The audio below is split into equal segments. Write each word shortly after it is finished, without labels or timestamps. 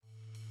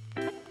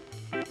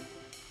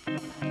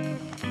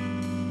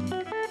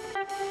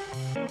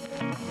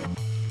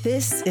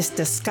This is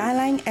the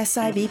Skyline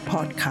SIB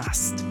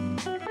podcast.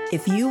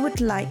 If you would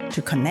like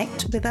to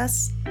connect with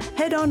us,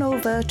 head on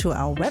over to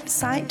our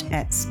website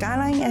at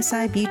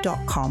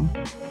skylinesib.com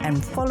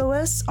and follow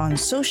us on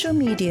social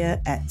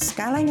media at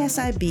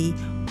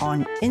SkylineSIB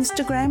on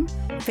Instagram,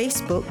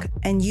 Facebook,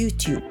 and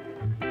YouTube.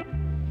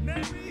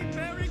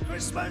 Merry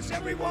Christmas,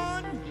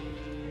 everyone!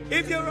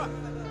 If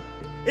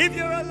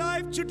you're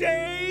alive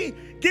today,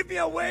 give me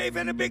a wave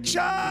and a big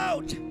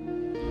shout.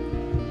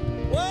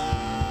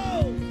 Whoa!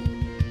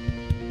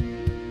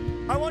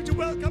 I want to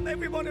welcome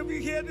every one of you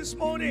here this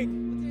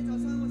morning,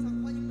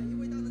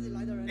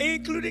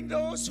 including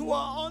those who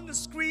are on the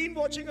screen,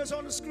 watching us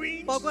on the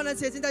screen. 包括那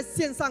些正在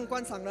线上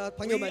观赏的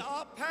朋友 We 们，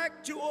 are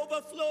packed to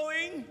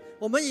overflowing,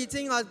 我们已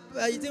经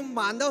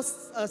满到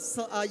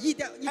溢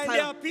and 开 there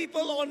了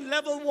are。people on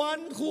level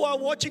 1 who are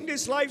watching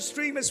this live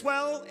stream as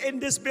well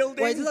in this 我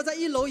也知 building. 道在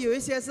1楼有一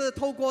些是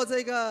透过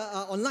这个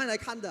online 来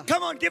看的，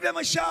 Come on, give them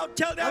a shout.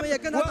 Tell 他 them 们也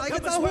跟他打一个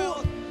welcome as 招呼。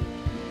 well.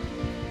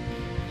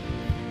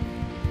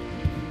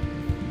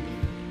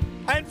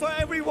 And for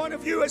every one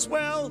of you as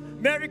well,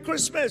 Merry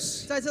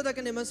Christmas. 再次的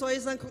跟你们说一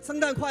声圣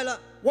诞快乐。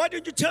 Why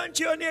don't you turn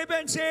to your neighbor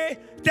and say,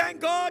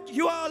 Thank God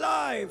you are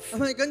alive. 我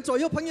们跟左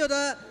右朋友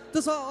的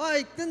都说，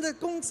哎，真的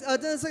真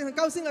的是很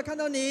高兴的看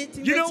到你，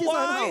今 You 天 know 气色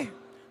很好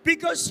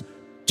why?。Because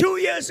 2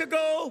 years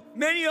ago,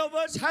 many of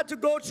us had to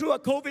go through a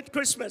COVID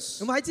Christmas.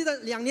 我们还记得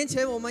2年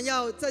前我们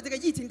要在这个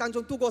疫情当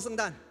中度过圣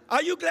诞。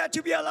 Are you glad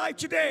to be alive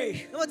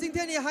today? 那么今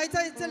天你还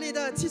在这里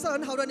的气色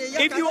很好的，你也要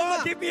If 感 you 恩 are,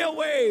 吗？ give me a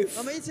wave.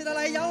 我们一起的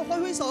来摇挥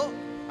挥手。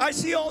 I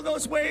see all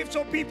those waves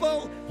of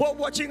people who are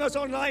watching us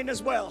online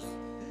as well.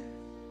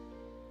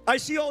 I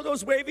see all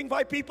those waving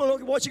by people who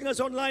are watching us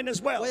online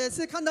as 我 well. 也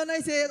是看到那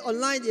些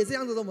online 也这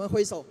样子的，我们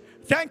挥手。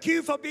 Thank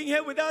you for being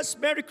here with us.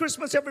 Merry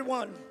Christmas,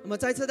 everyone. 那么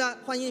再次的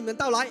欢迎你们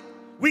到来。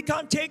 We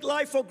can't take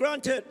life for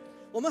granted.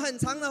 我们很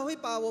常呢会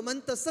把我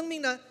们的生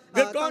命呢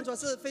We've 当 gone, 作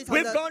是非常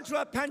we've 的， gone through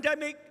a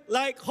pandemic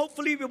like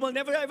hopefully we will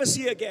never ever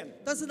see again.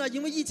 但是呢，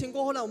因为疫情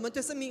过后呢，我们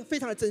对生命非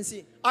常的珍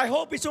惜。 I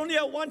hope it's only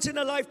a once in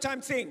a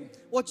lifetime thing.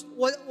 我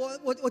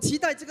期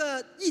待这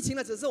个疫情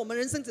呢，只是我们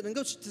人生只能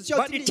够只需要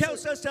But 经历 it 一 tells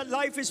次。 us that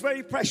life is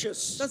very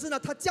precious. 但是呢，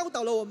它教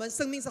导了我们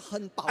生命是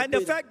很宝 And 贵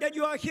the 的。 fact that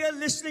you are here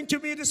listening to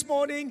me this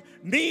morning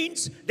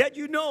means that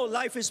you know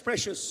life is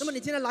precious. 那么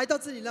你今天来到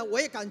这里呢，我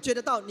也感觉得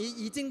到你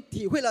已经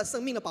体会了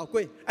生命的宝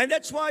贵。 And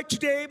that's why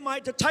today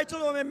the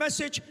title of my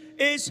message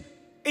is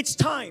It's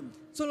Time.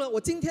 所以呢，我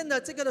今天的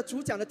这个的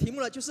主讲的题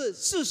目呢，就是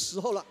是时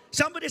候了。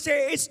 Somebody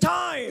say, It's 一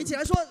time. 起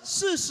来说，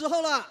是时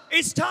候了，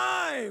 It's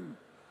time.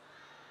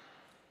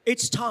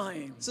 It's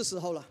time. 是时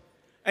候了。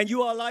 And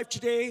you are alive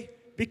today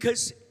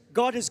because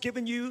God has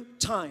given you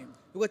time.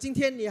 如果今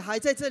天你还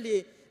在这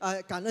里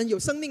感恩有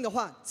生命的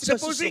话，这个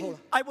是时候 Supposing 了。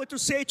 I were to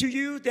say to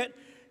you that,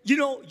 you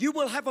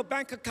will have a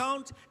bank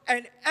account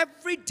and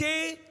every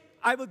day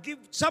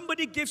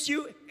somebody gives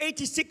you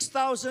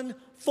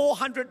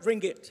 86,400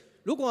 ringgit.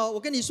 如果我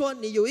跟你说，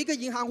你有一个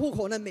银行户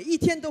口呢，每一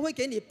天都会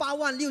给你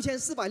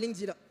86400令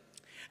吉的，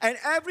 And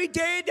every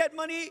day that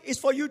money is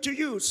for you to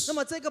use. 那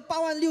么这个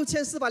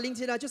86400令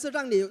吉呢，就是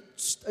让你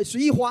随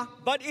意花。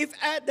 But if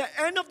at the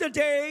end of the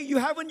day you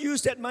haven't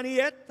used that money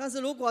yet, 但是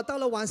如果到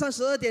了晚上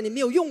12点你没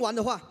有用完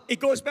的话， it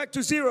goes back to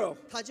zero.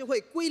 它就会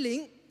归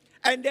零。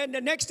 And then the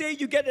next day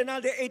you get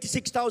another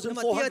那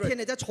么第二天 86,400.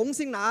 你再重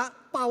新拿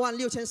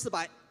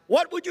86400，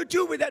 What would you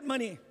do with that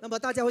money? 那么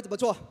大家会怎么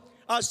做？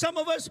 Some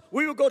of us,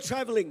 we will go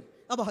traveling.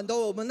 那么很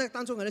多我们那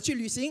当中可能去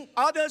旅行，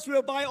 Others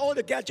will buy all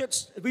the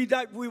gadgets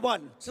that we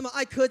want. 那么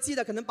爱科技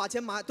的可能把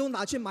钱都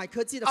拿去买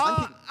科技的产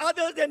品。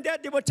 Other than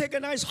that, they will take a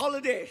nice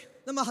holiday.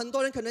 那么很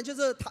多人可能就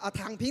是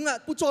躺平了，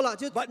不做了，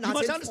就 But you 拿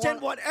must 钱花 understand,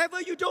 了。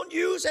 whatever you don't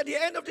use at the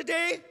end of the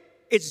day,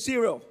 it's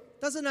zero.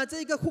 但是呢，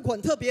这个户口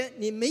很特别，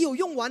你没有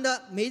用完的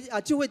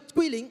就会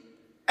归零。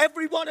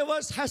 Every one of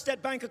us has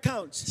that bank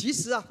account. 其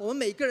实我们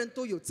每个人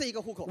都有这一个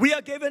户口。 We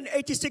are given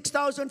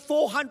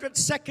 86,400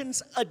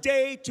 seconds a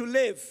day to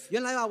live.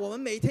 原来我们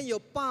每天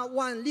有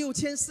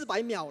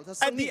86400秒的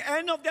At 生命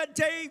the。end of that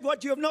day,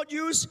 what you have not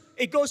used,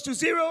 it goes to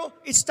zero.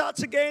 It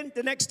starts again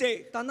the next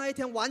day. 当那一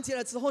天完结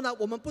了之后呢，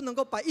我们不能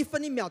够把1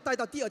分1秒带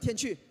到第二天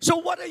去。 So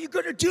what are you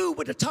going to do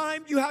with the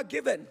time you have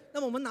given?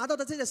 那么我们拿到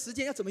的这些时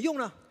间要怎么用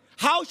呢？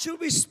 How should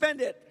we spend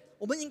it?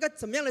 我们应该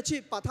怎么样的去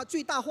把它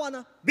最大化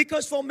呢？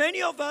 Because for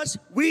many of us,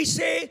 we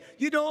say,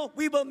 we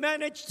will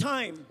manage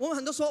time. 我们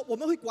很多说我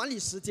们会管理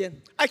时间，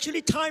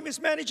 Actually, time is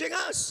managing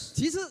us.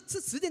 其实是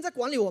时间在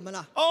管理我们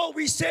了。 Oh,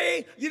 we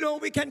say,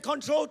 we can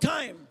control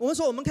time. 我们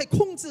说我们可以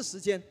控制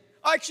时间，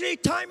 Actually,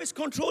 time is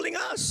controlling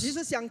其 us.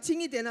 实想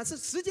轻一点呢，是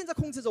时间在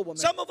控制着我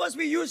们。 Some of us,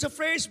 we use the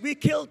phrase, we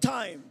kill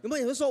time. 有没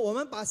有人说我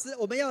们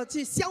我们要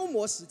去消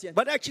磨时间？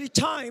 But actually,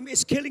 time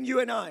is killing you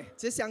and I.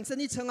 其实想深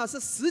一层是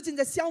时间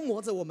在消磨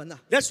着我们呢。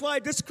 That's why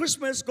this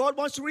Christmas, God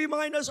wants to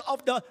remind us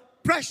of the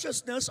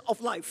preciousness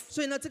of life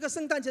所以呢，这个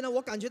圣诞节呢，我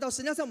感觉到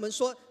实际上我们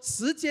说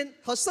时间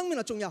和生命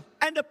的重要。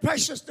 and the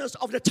preciousness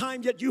of the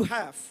time that you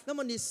have. 那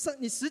么你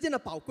时间的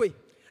宝贵，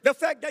 The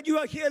fact that you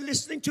are here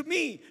listening to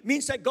me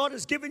means that God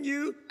has given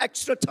you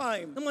extra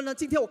time. 那么呢，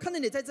今天我看到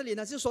你在这里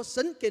呢，就是说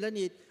神给了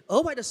你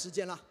额外的时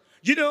间了。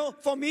You know,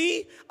 for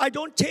me, I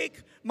don't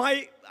take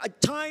my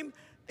time,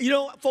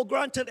 for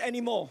granted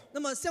anymore. 那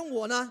么像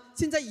我呢，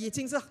现在已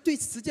经是对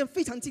时间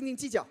非常斤斤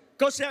计较。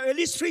 Because at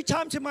least 3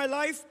 times in my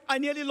life, I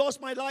nearly lost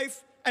my life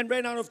and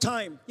ran out of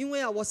time. 因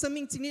为我生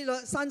命经历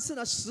了3次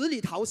呢死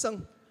里逃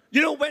生。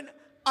 You know, when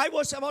I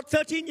was about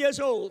 13 years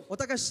old, 我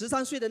大概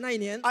13岁的那一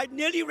年， I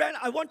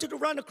wanted to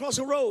run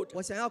across a road.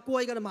 我想要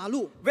过一个的马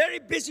路， Very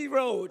busy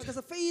road. 那个是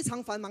非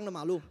常繁忙的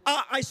马路。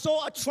 I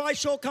saw a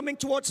trishaw coming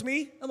towards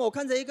me, 那么我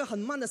看着一个很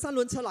慢的3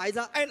轮车来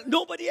着， and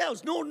nobody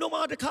else, no other 那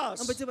么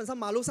cars. 基本上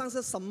马路上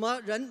是什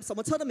么人、什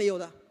么车都没有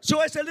的。 So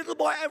as a little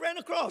boy, I ran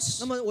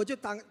across. 那么我就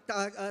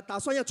打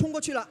算要冲过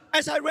去了。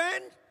 As I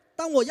ran,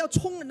 当我要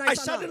冲的那 I 一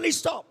刹那， suddenly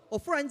stopped. 我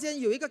忽然间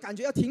有一个感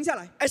觉要停下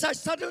来。 As I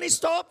suddenly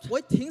stopped, 我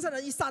一停下来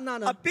一刹那 a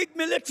呢， big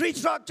military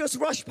truck just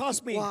rushed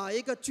past me. 哇，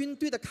一个军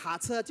队的卡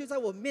车就在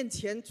我面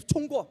前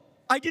冲过。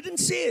 I didn't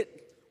see it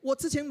我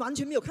之前完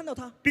全没有看到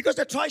它， because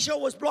the trishaw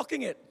was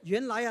blocking it.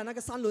 原来那个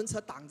3轮车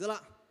挡着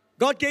了。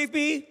 God gave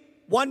me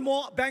one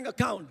more bank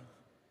account.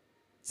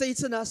 这一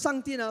次呢，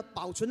上帝呢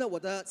保存了我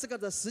的这个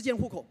的时间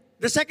户口。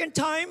 The second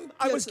time,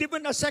 I was Yes.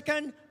 given a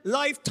second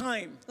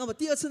lifetime 那么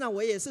第2次呢，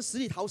我也是死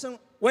里逃生。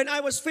 when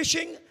I was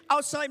fishing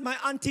outside my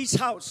auntie's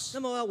house. 那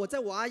么我在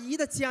我阿姨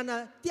的家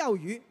呢钓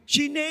鱼，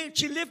 She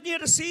lived near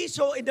the sea,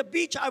 so in the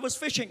beach I was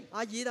fishing.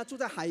 阿姨呢住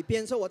在海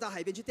边，所以我到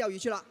海边去钓鱼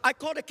去了。 I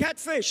caught a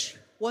catfish,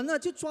 我呢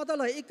就抓到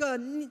了一个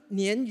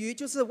鲶鱼，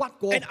就是蛙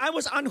锅。 and I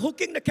was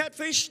unhooking the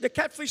catfish. The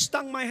catfish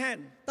stung my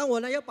hand. 当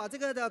我呢要把这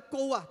个的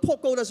钩破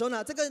钩的时候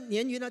呢，这个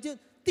鲶鱼呢就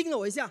叮了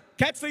我一下。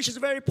 Catfish is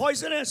very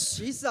poisonous.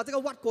 其实这个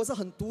蛙锅是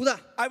很毒的。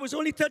 I was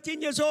only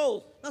 13 years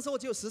old. 那时候我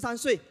只有13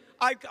岁，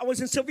 I was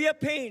in severe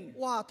pain.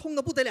 哇，痛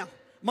得不得了。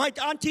 My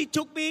auntie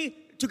took me,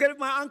 together with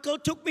my uncle,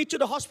 took me to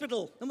the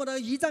hospital. 那么呢，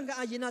姨丈跟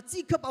阿姨呢，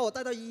即刻把我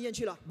带到医院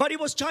去了。 But it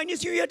was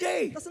Chinese New Year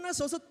Day. 但是那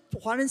时候是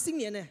华人新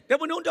年呢， There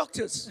were no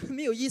doctors,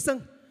 没有医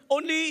生，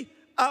 only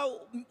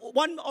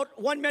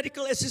one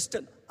medical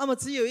assistant. 那么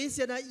只有一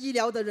些呢医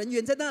疗的人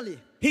员在那里。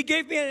 He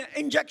gave me an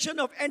injection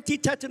of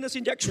anti-tetanus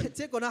injection.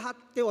 结果呢，他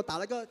给我打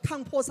了个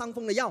抗破伤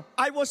风的药。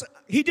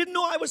 He didn't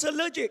know I was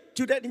allergic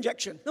to that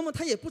injection. 那么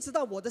他也不知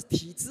道我的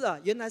体质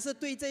原来是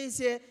对这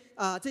些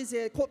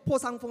破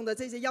伤风的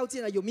这些药剂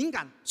呢有敏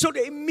感。 So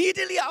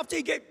immediately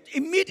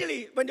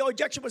when the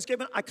injection was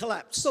given, I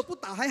collapsed. 说不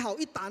打还好，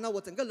一打呢，我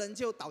整个人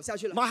就倒下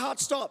去了， My heart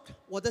stopped.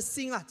 我的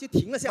心就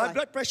停了下 My 来。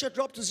 blood pressure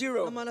dropped to 那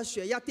zero. 么呢，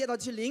血压跌到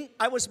去0，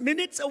 I was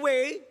minutes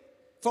away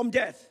from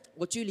death.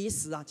 我距离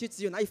死就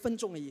只有那1分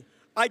钟而已。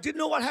 I didn't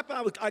know what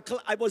happened.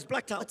 I was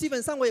blacked out. 基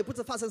本上我也不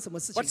知发生什么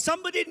事情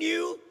But。somebody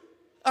knew,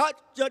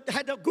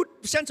 had a good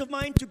sense of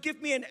mind to give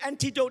me an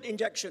antidote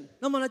injection.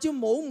 那么呢，就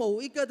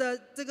某一个的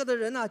这个的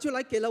人就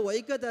来给了我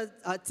一个的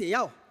解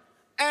药。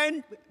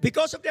 And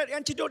because of that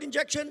antidote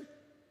injection,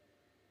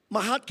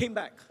 my heart came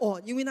back.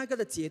 因为那个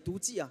的解毒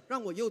剂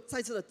让我又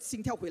再次的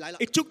心跳回来了。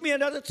 It took me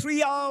another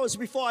 3 hours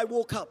before I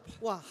woke up.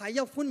 哇，还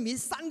要昏迷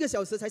3个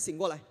小时才醒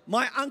过来。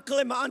 My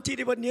uncle and my auntie,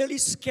 they were nearly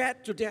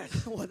scared to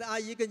death. 我的阿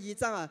姨跟姨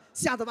丈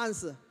吓得半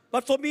死。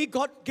 But for me,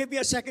 God gave me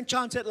a second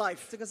chance at life.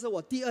 这个是我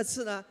第2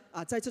次呢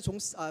再次从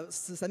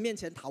死神面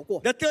前逃过。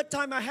 The third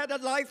time I had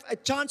a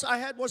chance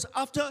I had was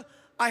after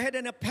I had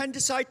an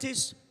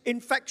appendicitis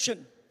infection.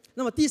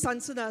 那么第3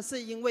次呢，是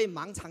因为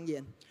盲肠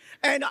炎。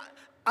 And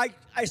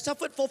I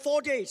suffered for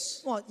 4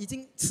 days. 哇，已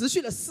经持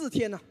续了4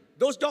天了。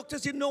 Those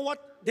doctors didn't know what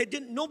they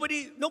didn't.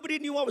 Nobody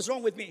knew what was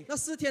wrong with me. 那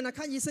4天呢，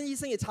看医生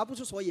也查不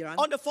出所以然。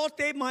 On the 4th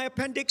day, my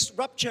appendix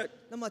ruptured.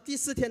 那么第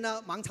4天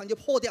呢，盲肠就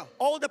破掉。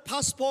 All the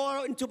pus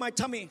poured into my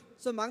tummy.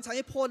 所以盲肠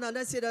一破呢，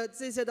这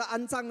些的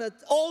肮脏的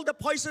All the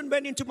poison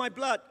went into my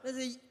blood. 那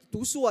些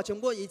毒素全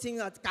部已经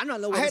感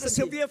染了我 I 的 had a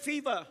身体。 severe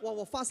fever. 哇，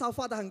我发烧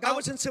发得很 I 高，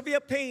 was in severe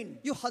pain.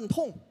 又很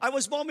痛， I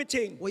was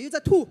vomiting. 我又在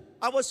吐，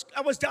 I was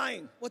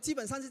dying. 我基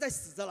本上是在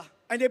死着了。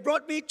 And they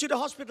brought me to the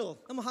hospital.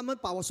 那么他们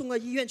把我送到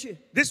医院去。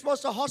 This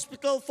was the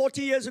hospital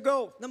 40 years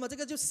ago. 那么这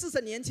个就40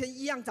年前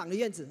医院长的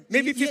院子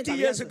Maybe 医院 50长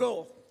的样 years 子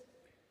ago.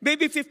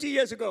 Maybe 50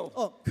 years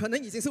ago. 可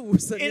能已经是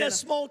50 In 年 a 了。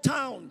 small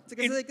town 这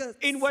个是一个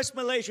in West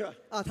Malaysia.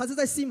 他是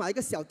在西马一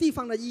个小地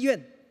方的医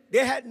院，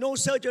 They had no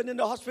surgeon in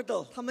the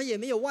hospital. 他们也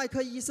没有外科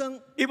医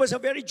生。 He was a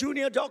very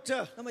junior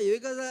doctor. 那么有一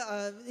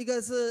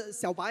个是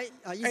小白医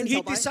And 生 he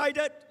小白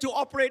decided to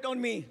operate on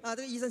me. 这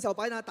个医生小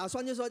白呢，打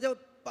算就说就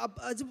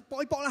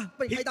搏一搏啦，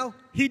帮你开刀。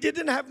 He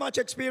didn't have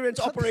much experience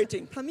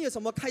operating. 他没有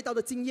什么开刀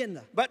的经验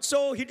的。 But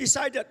so he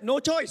decided, no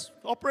choice,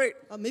 operate.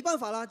 没办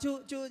法啦，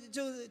就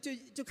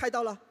开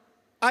刀了。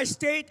 I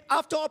stayed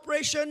after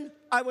operation.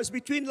 I was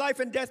between life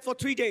and death for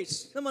 3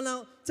 days. 那么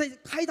呢，在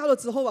开刀了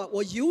之后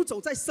我游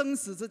走在生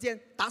死之间，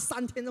达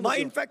3天那么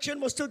My 久。 infection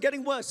was still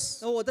getting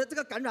worse. 我的这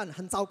个感染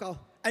很糟糕。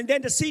 And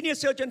then the senior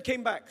surgeon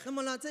came back. 那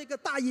么呢，这个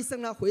大医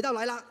生呢回到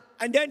来了。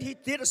 And then he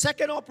did a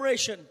second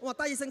operation 哇，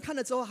大医生看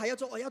了之后还要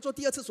做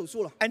第2次手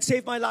术了。 and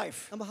saved my life.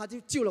 那么他就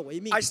救了我一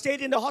命。 I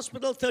stayed in the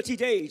hospital 30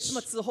 days 那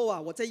么之后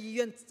我在医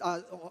院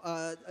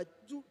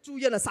住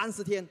院了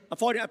30天，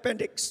 for the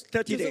appendix,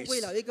 30就是 days.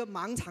 为了一个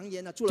盲肠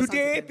炎住了30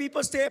 Today, 天。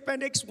 people stay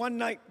appendix one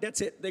night.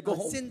 That's it. They go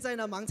home. 现在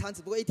呢，盲肠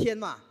只不过1天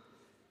嘛。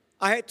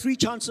I had 3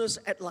 chances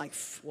at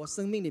life. 我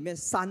生命里面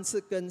3次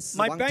跟死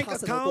My 亡 bank 擦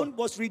身而过。 account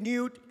was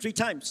renewed 3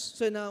 times.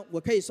 所以呢，我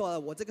可以说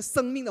我这个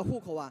生命的户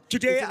口啊，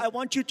 Today, I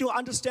want you to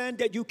understand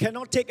that you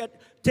cannot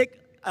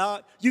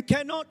you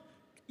cannot,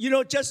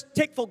 just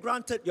take for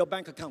granted your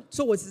bank account.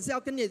 所以我只是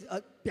要跟你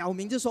表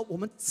明，就是说我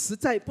们实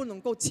在不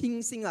能够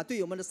轻心啊，对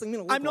于我们的生命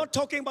的户 I'm 口。 not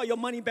talking about your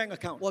money bank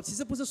account. 我其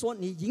实不是说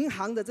你银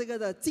行的这个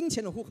的金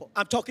钱的户口，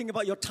 I'm talking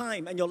about your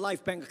time and your life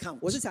bank account.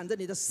 我是讲着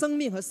你的生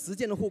命和时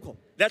间的户口。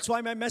 That's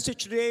why my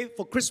message today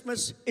for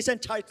Christmas is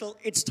entitled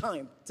It's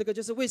Time. 这个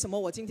就是为什么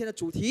我今天的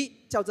主题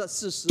叫做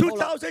是时候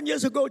了。 2,000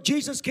 years ago,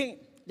 Jesus came.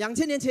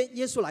 2000年前，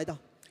耶稣来到，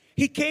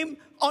 He came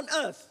on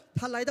earth.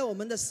 他来到我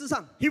们的世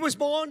上。 He was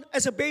born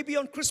as a baby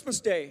on Christmas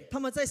Day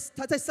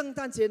他在圣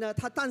诞节呢，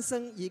他诞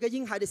生以一个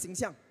婴孩的形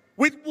象，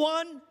 with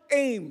one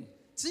aim,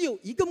 只有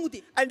一个目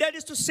的， and that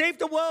is to save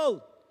the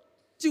world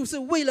就是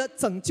为了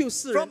拯救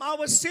世人 from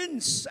our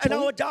sins and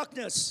our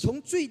darkness,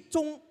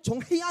 从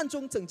黑暗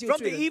中拯救 from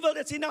罪 the 人， evil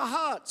that's in our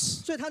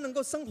hearts, 所以他能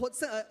够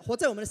活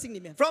在我们的心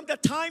里面。 from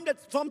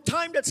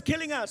time that's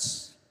killing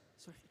us,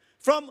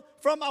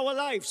 from our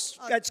lives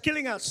that's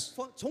killing us.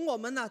 从我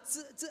们呢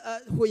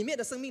毁灭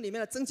的生命里面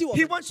呢拯救我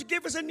He 们， wants to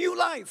give us a new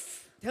life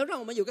他要让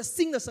我们有个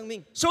新的生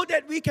命， so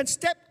that we can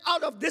step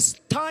out of this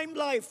time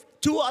life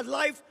to a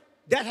life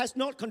that has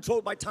not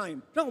controlled by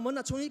time. 让我们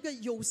呢从一个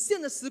有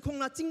限的时空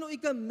呢进入一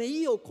个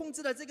没有控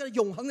制的这个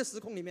永恒的时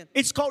空里面。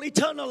 It's called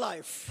eternal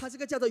life. 它这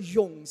个叫做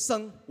永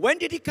生。 When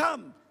did he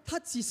come? 他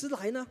几时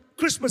来呢？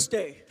 Christmas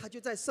Day. 他就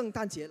在圣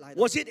诞节来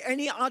的。 Was it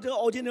any other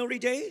ordinary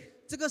day?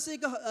 这个是一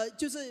个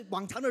就是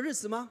往常的日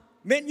子吗？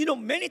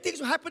 Many things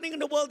were happening in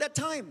the world that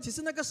time. 其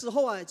实那个时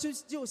候啊，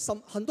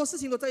很多事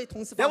情都在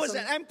同时 There 发 was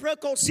生 an。emperor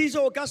called Caesar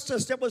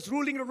Augustus that was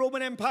ruling the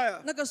Roman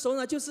Empire. 那个时候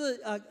呢，就是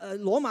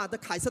罗马的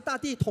凯撒大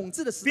帝统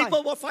治的时代，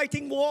 People were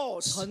fighting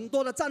wars. 很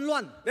多的战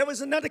乱。 There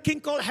was another king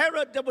called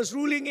Herod that was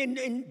ruling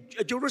in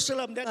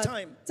Jerusalem that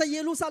time. 在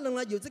耶路撒冷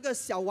呢，有这个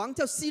小王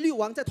叫希律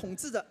王在统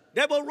治着，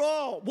 There were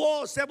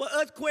wars, there were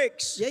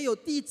earthquakes, 也有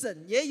地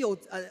震，也有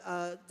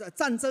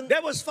战争，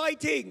 there was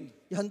fighting.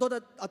 有很多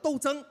的斗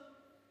争。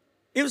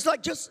 It was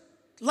just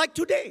like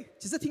today,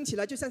 其实听起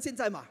来就像现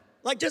在嘛，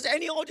 like just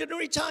any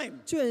ordinary time.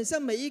 就很像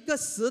每一个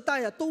时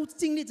代啊都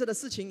经历着的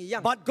事情一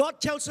样。 But God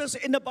tells us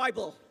in the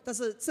Bible, 但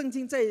是圣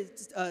经在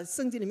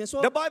圣经里面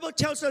说 the，Bible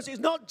tells us it's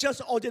not just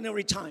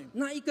ordinary time.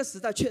 那一个时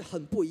代却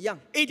很不一样。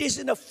 It is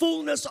in the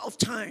fullness of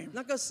time.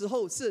 那个时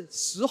候是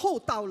时候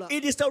到了，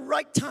 It is the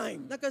right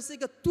time. 那个是一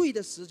个对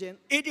的时间，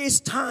 It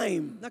is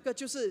time. 那个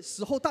就是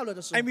时候到了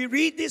的时候 And。we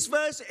read this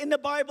verse in the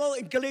Bible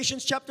in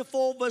Galatians chapter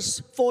 4,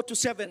 verse 4 to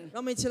 7. 让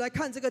我们一起来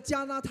看这个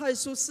加拉太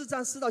书4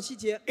章4到7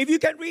节。 If you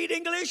can read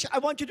English, I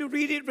want you to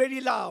read it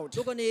really loud.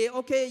 如果你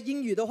OK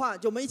英语的话，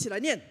就我们一起来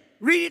念。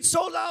 Read it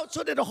so loud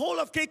so that the whole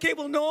of KK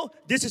will know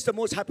this is the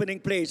most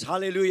happening place.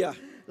 Hallelujah.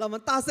 让我们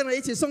大声的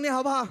一起诵念，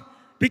好不好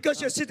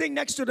Because you're sitting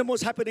next to the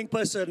most happening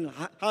person.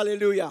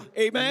 Hallelujah.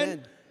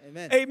 Amen.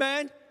 Amen.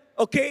 Amen.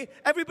 Okay.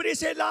 Everybody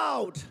say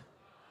loud.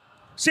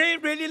 Say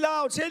it really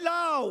loud. Say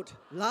loud.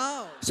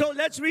 Loud. So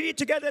let's read it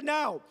together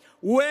now.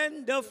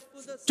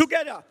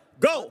 Together.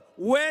 Go.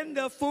 When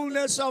the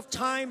fullness of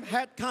time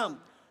had come,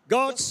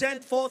 God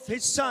sent forth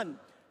his son,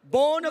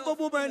 born of a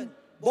woman,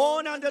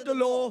 born under the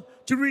law,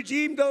 to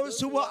redeem those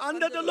who were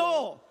under the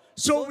law,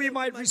 so we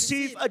might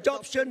receive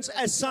adoptions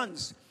as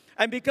sons.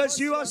 And because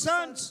you are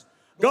sons,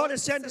 God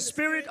has sent the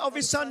Spirit of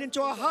his Son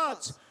into our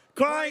hearts,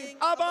 crying,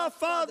 Abba,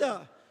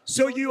 Father.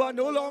 So you are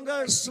no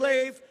longer a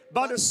slave,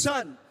 but a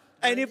son.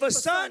 And if a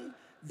son,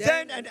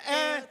 then an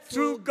heir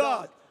through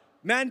God.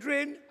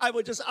 Mandarin, I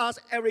will just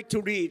ask Eric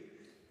to read.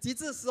 及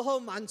至时候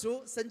满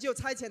足，神就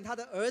差遣他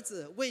的儿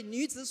子为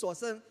女子所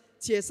生，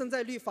且生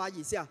在律法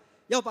以下，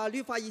要把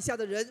律法以下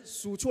的人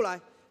数出来，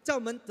叫我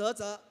们得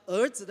着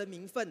儿子的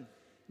名分。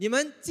你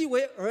们既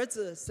为儿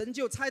子，神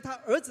就差他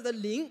儿子的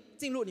灵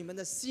进入你们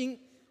的心，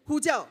呼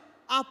叫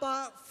阿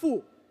巴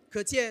父。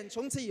可见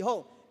从此以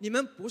后，你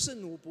们不是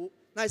奴仆，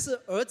乃是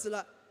儿子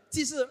了。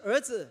既是儿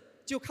子，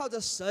就靠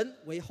着神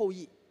为后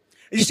裔。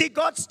 You see,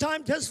 God's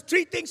time, there's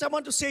 3 things I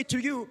want to say to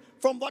you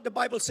from what the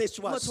Bible says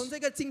to 那么 us. 从这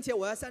个经节，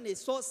我要向你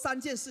说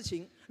3件事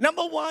情。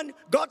 Number 1,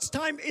 God's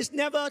time is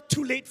never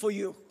too late for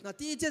you. 那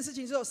第一件事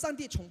情是，上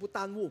帝从不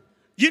耽误。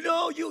 You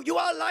know, you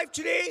are alive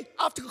today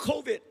after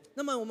COVID.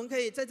 那么我们可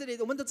以在这里，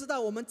我们都知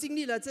道，我们经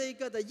历了这一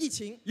个的疫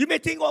情。 You may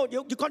think, oh,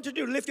 you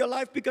continue to live your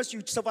life because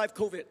you survived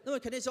COVID. 那么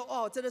肯定说，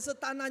哦，真的是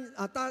大难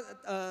啊，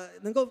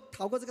能够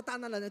逃过这个大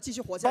难的人继续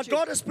活下 But 去。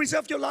 God has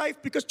preserved your life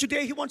because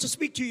today He wants to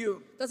speak to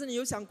you. 但是你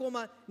有想过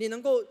吗？你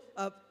能够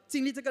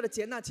经历这个的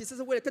劫难，其实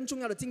是为了更重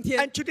要的今天。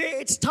 And today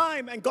it's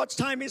time, and God's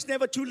time is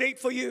never too late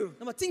for you.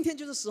 那么今天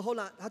就是时候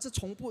了，它是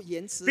从不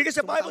延迟。 Because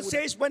the 从不耽 Bible 误的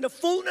says when the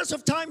fullness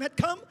of time had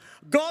come,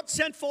 God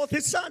sent forth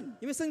His Son.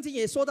 因为圣经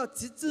也说到，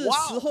直至 Wow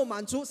时候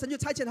满足，神就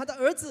差遣他的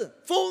儿子。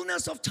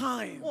 Fullness of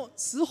time. 哦，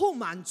时候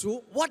满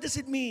足， What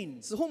does it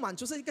mean? 时候满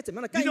足是一个怎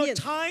么样的概 You know, 念？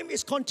 time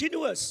is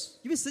continuous.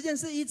 因为时间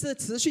是一直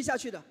持续下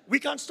去的， We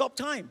can't stop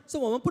time. 所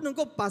以我们不能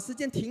够把时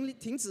间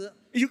停止。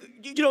You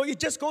know, it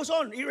just goes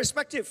on,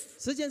 irrespective.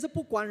 时间是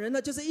不管人的，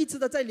就是一直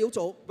的在流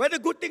走， Whether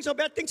good things or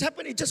bad things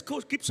happen, it just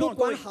keeps 不 on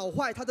管 going. 好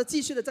坏，它都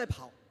继续的在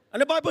跑。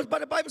 But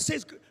the Bible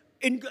says,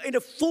 in the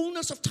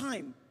fullness of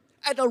time,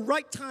 at the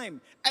right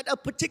time, at a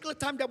particular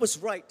time that was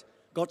right,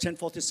 God sent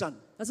forth His Son.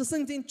 但是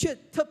圣经却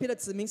特别的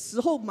指明，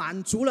时候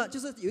满足了，就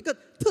是有一个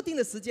特定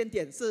的时间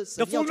点是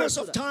The 神要做 fullness 事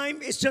of 的。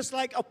 time is just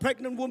like a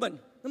pregnant woman.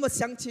 那么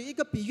想起一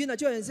个比喻呢，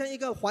就很像一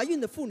个怀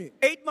孕的妇女。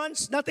 8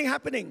 months, nothing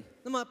happening.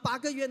 那么8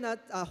个月呢，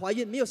怀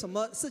孕没有什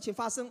么事情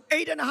发生，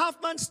 8.5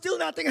 months, still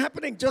nothing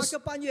happening. 8 Just 个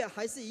半月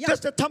还是一样，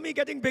 the tummy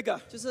getting bigger.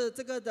 就是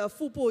这个的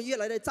腹部越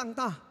来越胀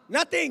大，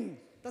 Nothing.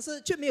 但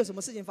是却没有什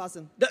么事情发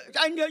生。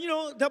 And you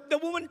know, the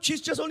woman, she's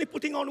just only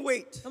putting on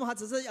weight. 那么她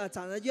只是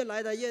长得越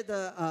来越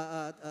的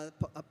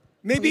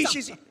Maybe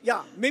膨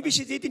胀 maybe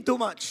she's eating too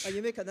much.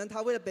 因为可能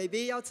她为了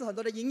baby 要吃很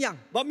多的营养，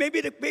 But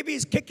maybe the baby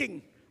is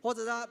kicking. 或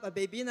者她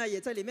baby 呢也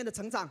在里面的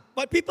成长。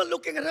 But people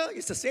looking at her,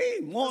 it's the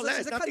same, more or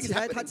但是 less. 其实看 Nothing 起 is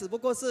来她 happening. 只不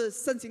过是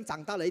身形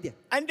长大了一点。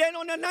 And then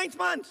on the 9th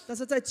month, 但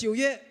是在9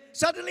月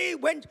suddenly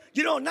when,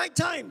 you know,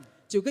 nighttime,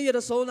 9个月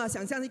的时候呢，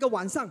想象一个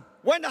晚上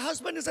when the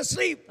husband is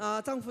asleep,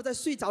 丈夫在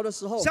睡着的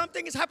时候，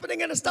 something is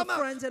happening in the 突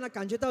stomach. 然间呢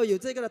感觉到有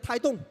这个的胎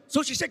动，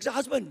 So she says to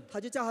the husband, 她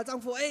就叫她丈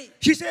夫，哎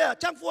she said,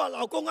 丈夫啊，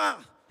老公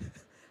啊，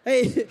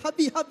哎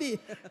，happy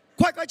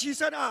快快起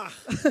身啊。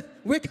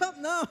 wake up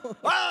now，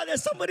 Wow,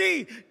 there's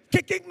somebody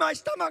kicking my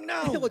stomach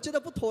now. 我觉得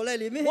不妥嘞，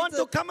里面 Want 一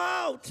to 直 come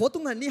out. 活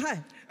动得很厉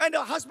害 And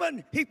the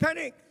husband, he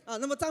panicked.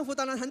 那么丈夫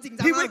当然很紧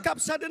张 He 啊 wake up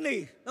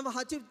suddenly. 那么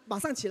他就马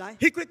上起来，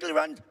 He quickly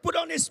run, put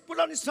on his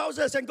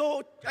trousers and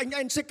go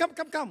and say,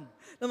 come.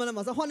 那么呢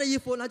马上换了衣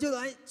服，然后就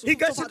来 He 出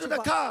gets 发 into the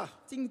car.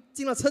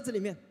 进了车子里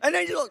面， And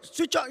then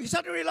switch on. He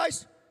suddenly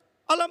realized,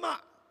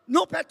 alamak,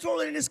 no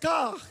petrol in his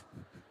car.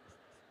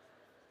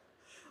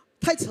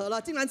 太扯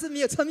了，竟然是没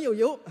有车没有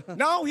油，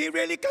 Now he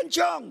really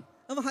kanchong.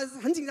 那么还是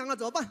很紧张了，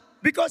怎么办？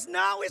 Because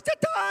now is the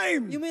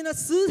time. 因为呢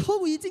时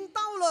候已经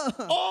到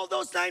了， All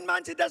those 9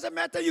 months, it doesn't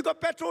matter you got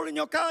petrol in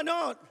your car or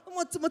not. 那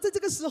么怎么在这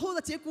个时候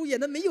的节骨眼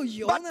呢没有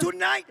油呢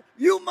But？tonight,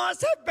 you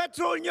must have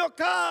petrol in your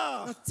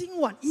car. 那今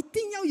晚一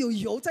定要有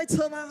油在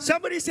车吗？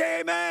 Somebody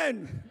say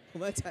amen. 我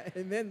们讲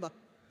amen 吧。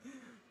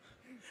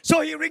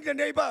 So he ring the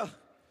neighbor.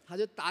 他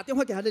就打电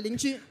话给他的邻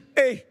居，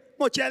 Hey,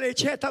 我借你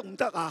車得唔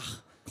得啊？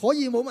可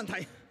以冇問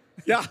題。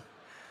 Yeah.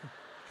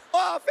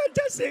 Oh,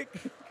 fantastic.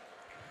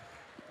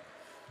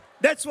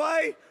 That's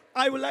why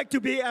I would like to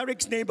be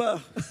Eric's neighbor.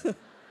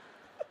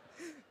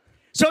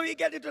 So he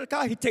gets into the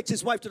car, he takes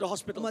his wife to the 那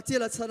hospital. 么接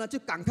了車呢，就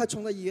趕快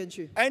衝到醫院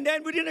去。 And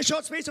then within a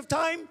short space of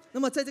time, 那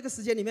麼在這個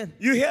時間裡面，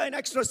 you hear an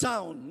extra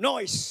sound,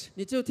 noise.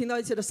 你就聽到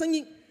一些的聲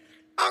音，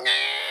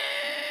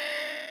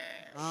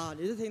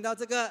你就聽到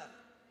這個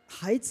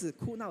孩子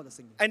哭鬧的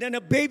聲音。 And then a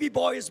baby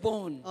boy is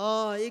born,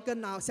 一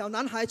個小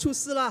男孩出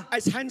世了，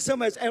 as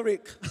handsome as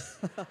Eric.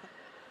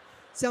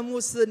 像牧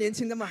師年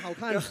輕那麼好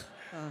看。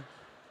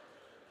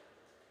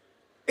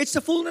 It's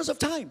the fullness of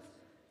time.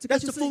 這個 That's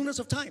就 the 是 fullness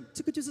of time.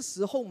 這個就是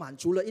時候滿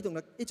足了一種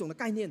的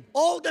概念。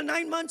 All the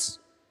 9 months,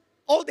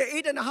 all the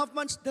 8.5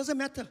 months, doesn't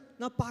matter.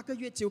 那8個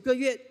月、9個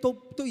月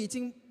都已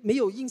經沒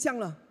有印象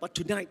了。 But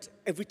tonight,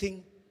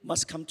 everything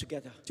must come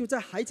together. 就在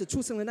孩子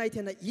出生的那一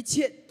天呢，一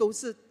切都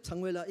是成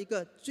為了一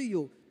個最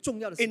有重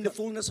要的時 In the 刻。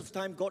 fullness of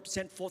time, God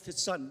sent forth His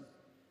Son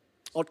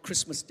on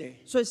Christmas Day.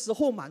 所以時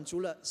候滿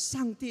足了，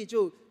上帝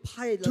就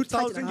差遣了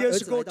他2,000 years 兒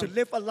子 ago 來 to 到。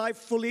 live a life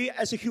fully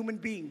as a human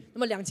being. 那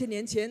麼2000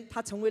年前，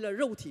他成為了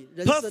肉體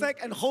人生， Perfect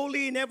and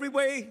holy in every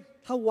way.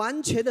 他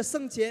完全的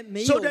聖潔，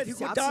沒 So 有 that He could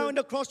瑕 die on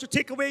疵。 the cross to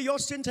take away your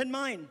sins and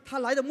mine. 他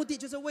來的目的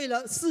就是為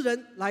了世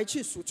人來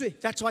去贖罪。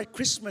 That's why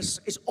Christmas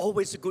is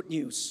always the good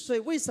news. 所以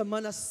為什麼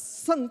呢？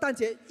聖誕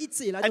節一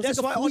直以來 And 都 that's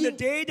是個 why 福 on the 音。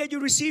 day that you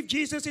receive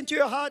Jesus into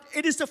your heart,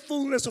 it is the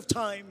fullness of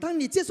time. 當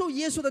你接受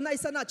耶穌的那一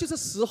剎那，就是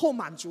時候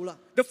滿足了。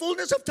 The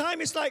fullness of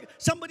time is like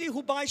somebody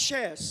who buys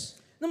shares.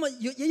 那麼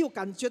也有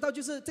感覺到，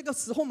就是這個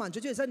時候滿足，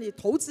就好像你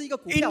投資一個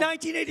股 In 票。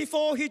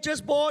 1984, he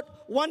just bought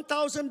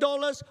 $1,000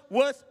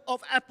 worth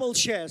of Apple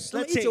shares. 那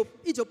麼 Let's say.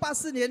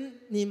 1984年，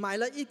你買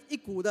了一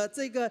股的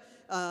這個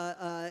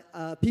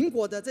蘋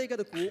果的這個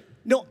的股，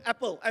 No,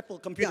 Apple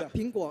computer.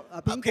 蘋果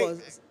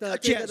的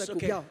這個的股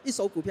票，一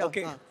手股票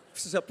Okay. 啊。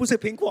不是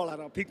蘋果啦，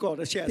蘋果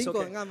的 shares. 蘋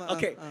果 Okay. 啱啊，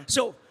 Okay. 啊。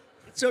 So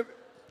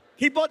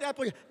he bought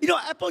Apple. You know,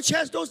 Apple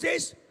shares those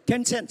days,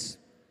 10 cents.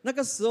 那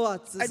個時候啊，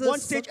只 At 是 one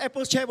stage,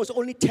 Apple share was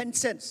only 10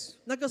 cents.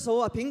 那個時候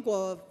啊，蘋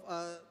果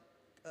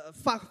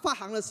發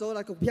行的時候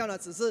呢，股票呢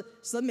只是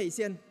10美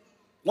仙。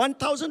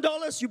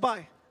 $1,000 you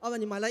buy.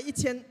 你買了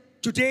1000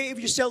 Today, if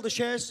you sell the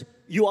shares,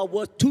 you are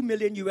worth $2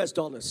 million US.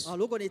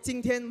 如果你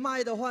今天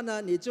賣的話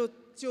呢，你就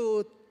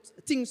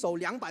淨手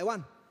200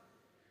萬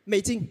美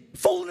金。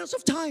 Fullness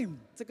of time.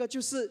 這個就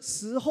是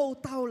時候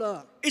到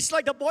了。 It's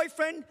like the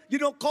boyfriend,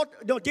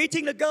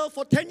 dating the girl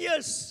for 10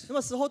 years. 那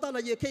麼時候到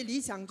了，也可以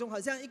理想中，好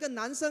像一個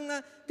男生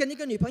呢，跟一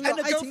個女朋友 And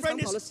the 愛情長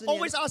girlfriend 跑了10 is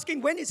always 年，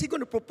 asking, when is he going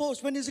to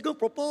propose? When is he going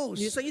to 女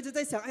propose? 生一直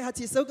在想，哎呀，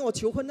幾時要跟我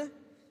求婚呢？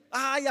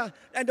 Yeah.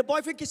 And the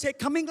boyfriend can say,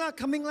 coming lah,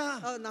 coming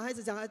lah. 男孩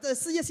子讲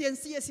事业先，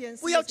事业先。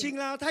不要紧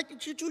啦，他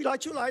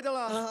出来的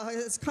啦。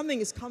It's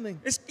coming, it's coming.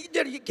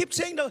 He keeps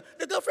saying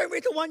the girlfriend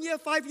waited 1 year,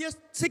 5 years,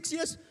 6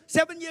 years,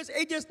 7 years,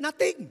 8 years,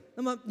 nothing.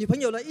 那么女朋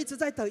友呢，一直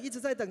在等，一直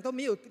在等，都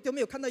没有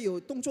看到有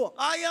动作。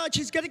Yeah,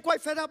 she's getting quite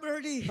fed up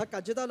already. 她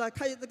感觉到了，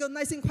那个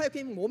耐心快可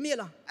以磨灭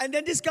了。And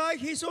then this guy,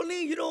 he's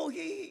only,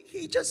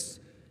 he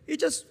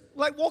just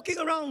like walking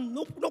around,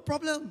 no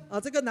problem.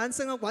 这个男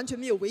生完全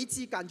没有危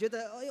机感，觉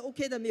得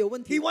OK 的，没有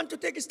问题。He want to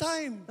take his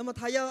time. 那么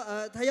他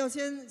要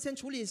先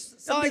处理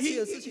身边自己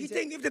的事情。He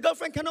think if the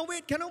girlfriend cannot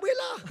wait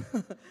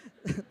啦。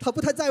他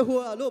不太在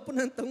乎如果不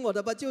能等我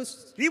的吧，就拉倒。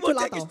He will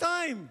take his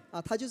time.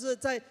 他就是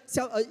在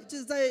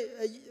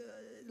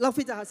浪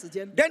费他时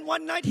间。Then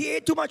one night he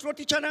ate too much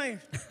roti canai.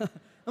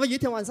 那么有一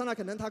天晚上呢，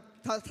可能他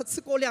吃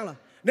过量了。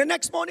The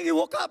next morning he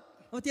woke up.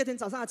 然后第二天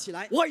早上他起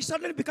来， He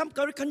suddenly become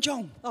very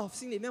kanchong.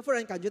 心里面忽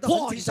然感觉到很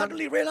He 紧张。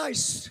 suddenly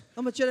realized.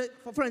 那么觉得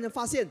忽然间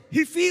发现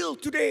He feel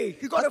today.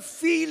 He got a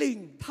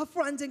feeling. 他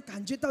忽然间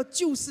感觉到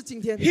就是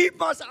今天。He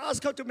must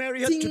ask her to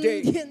marry her 今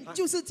today. 天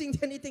就是今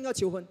天，一定要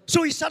求婚。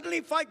So he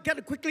suddenly get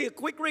a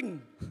quick ring.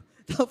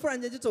 他忽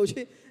然间就走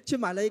去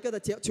买了一个的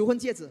求婚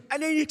戒指。And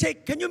then he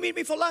take, can you meet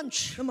me for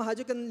lunch? 那么他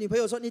就跟女朋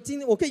友说：“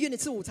我可以约你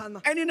吃午餐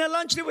吗？” And in the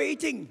lunch they were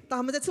eating. 当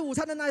他们在吃午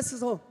餐的那时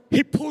候，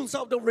 He pulls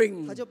out the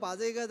ring. 他就把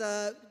这个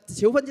的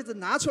求婚戒指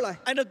拿出来。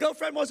And the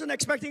girlfriend wasn't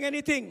expecting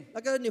anything.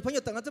 那个女朋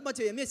友等了这么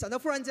久，也没有想到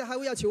忽然间还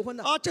会要求婚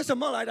的。这什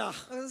么来的？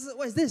是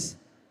What is this?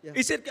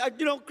 He said,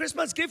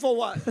 Christmas gift or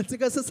what? 这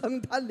个是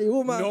圣诞礼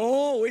物吗？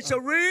 No, it's a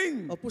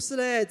ring. 不是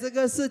嘞，这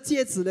个是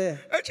戒指嘞。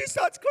And she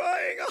starts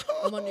crying.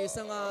 那么女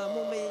生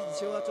梦寐以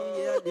求终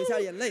于流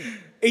下眼泪。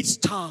It's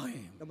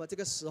time. 那么这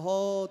个时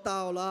候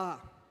到了。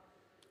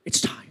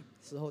It's time.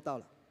 时候到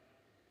了。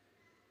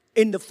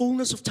In the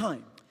fullness of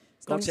time,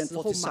 当 God sent 时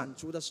forth 候 His 满 Son.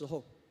 足的时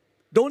候。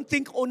Don't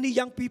think only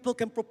young people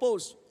can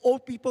propose.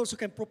 Old people also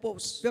can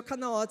propose. 不要看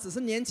到只是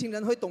年轻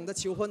人会懂得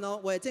求婚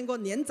我也见过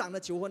年长的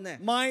求婚呢。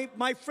My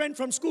friend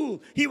from school,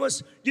 he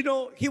was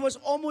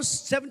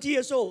almost 70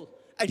 years old,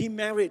 and he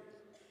married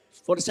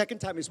for the second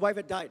time. His wife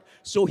had died,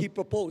 so he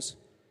proposed.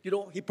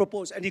 He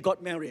proposed and he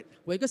got married.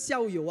 我一个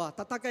校友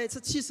他大概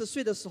是70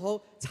岁的时候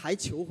才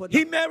求婚。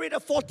He married a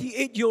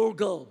 48-year-old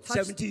girl.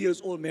 70 years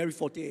old, married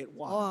 48.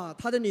 Wow. 哇，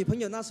他的女朋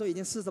友那时候已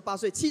经48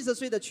岁，70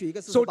岁的娶一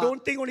个48。So don't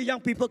think only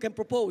young people can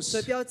propose. 所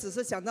以不要只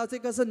是想到这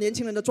个是年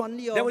轻人的专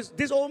利 There was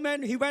this old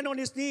man. He went on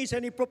his knees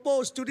and he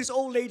proposed to this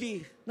old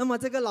lady. 那么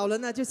这个老人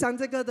呢，就向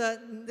这个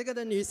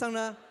的女生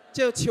呢，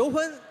就求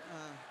婚。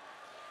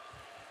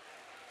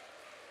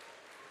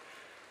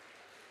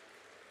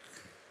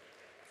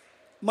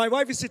My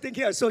wife is sitting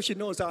here, so she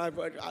knows I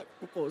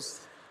proposed.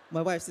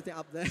 My wife sitting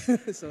up there,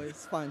 so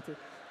it's fine too.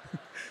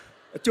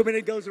 Too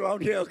many girls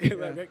around here. Okay,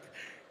 Yeah. right.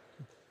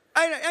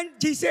 And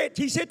he said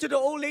to the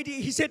old lady,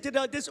 he said to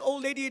this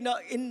old lady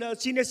in the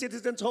senior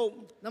citizens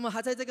home. 那么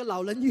他在这个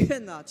老人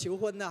院求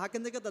婚他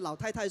跟这个的老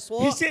太太说。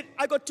He said,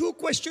 I got 2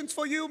 questions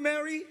for you,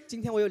 Mary.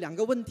 今天我有2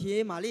个问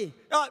题，玛丽。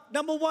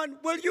Number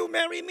 1, will you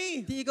marry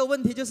me? 第一个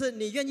问题就是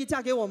你愿意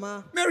嫁给我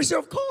吗？ Mary said,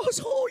 of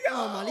course. Oh yeah.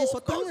 玛丽说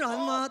of course, 当然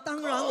吗？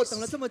当然，我等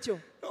了这么久。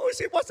Oh, he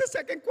said, what's the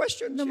second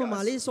question? 那么 She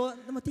玛 asked. 丽说，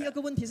那么第二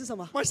个问题是什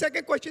么？ My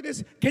second question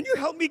is, can you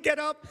help me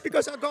get up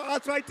because I got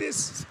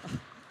arthritis?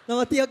 那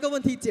么第二个问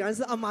题显然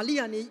是玛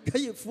丽你可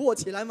以扶我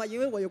起来吗？因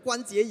为我有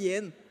关节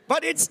炎。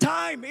 But it's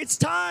time,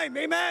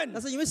 amen.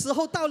 但是因为时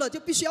候到了，就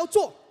必须要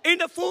做。 In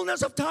the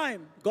fullness of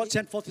time, God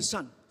sent forth His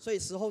Son. 所以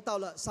时候到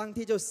了，上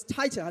帝就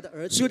差遣他的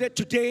儿子。 So that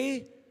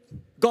today,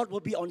 God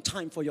will be on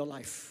time for your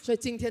life. 所以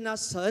今天呢，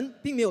神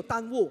并没有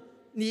耽误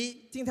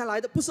你今天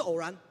来的，不是偶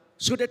然。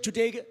 So that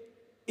today,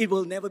 it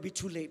will never be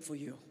too late for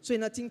you. 所以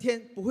呢，今天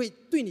不会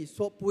对你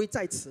说不会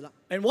再迟了。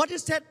 And what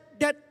is that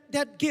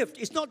gift?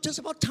 It's not just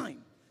about time.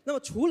 那么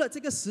除了这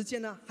个时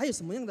间呢，还有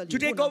什么样的礼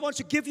Today, 物 God 呢？ wants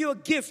to give you a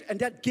gift, and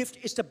that gift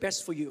is the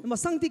best for you. 那么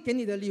上帝给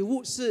你的礼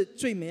物是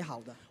最美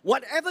好的。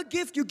 Whatever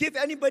gift you give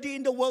anybody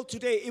in the world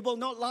today, it will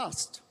not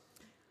last.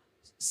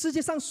 世界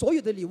上所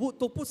有的礼物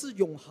都不是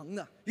永恒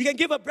的。 You can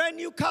give a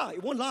brand new car, it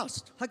won't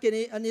last. 他给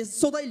你你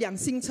收到一辆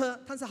新车，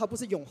但是它不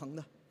是永恒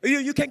的。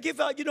 You can give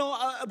a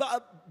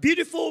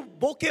beautiful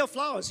bouquet of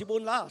flowers, it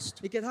won't last.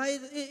 你给他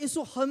一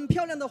束很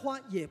漂亮的花，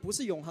也不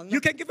是永恒的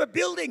You。can give a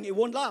building, it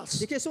won't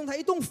last. 你可以送他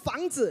一栋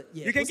房子，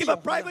也 You 不 can 是 give a 永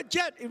恒的。 private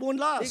jet, it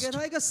won't 你给 last.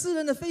 他一个私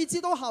人的飞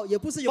机都好，也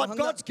不是永 But 恒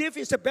的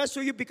God's。gift is the best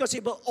for you because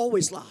it will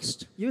always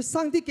last. 因为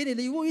上帝给你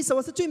的礼物，为什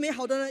么是最美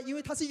好的呢？因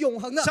为它是永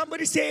恒的。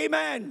 Somebody say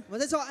amen. 我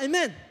在说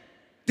Amen。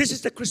 This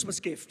is the Christmas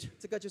gift.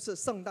 这个就是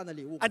圣诞的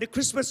礼物。 And the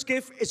Christmas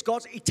gift is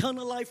God's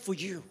eternal life for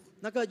you.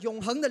 那个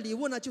永恒的礼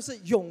物呢，就是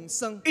永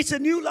生。 It's a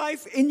new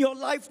life in your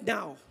life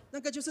now. 那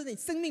个就是你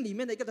生命里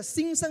面的一个的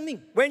新生命。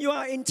 When you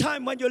are in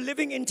time, when you're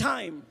living in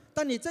time,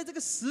 当你在这个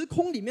时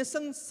空里面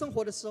生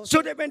活的时候，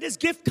 So that when this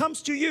gift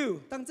comes to you,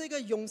 当这个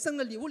永生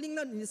的礼物令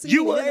到你的生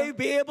you 命里 will 面呢，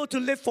 be able to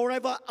live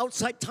forever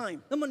outside time.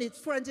 那么你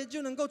突然间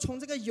就能够从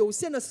这个有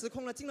限的时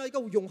空呢，进到一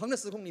个永恒的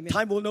时空里面。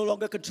 Time will no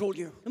longer control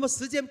you. 那么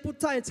时间不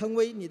再成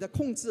为你的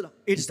控制了，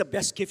 It is the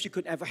best gift you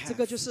could ever 这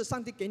个 have. 就是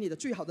上帝给你的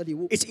最好的礼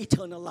物， It's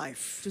eternal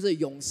life. 就是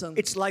永生，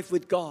 It's life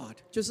with God,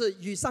 就是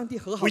与上帝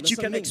和好的 which you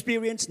生 can 命。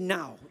 experience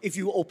now if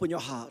you open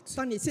your heart.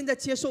 当你现在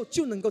接受，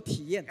就能够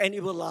体验， And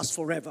it will last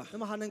forever. 那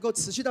么还能够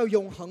持续到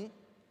永恒。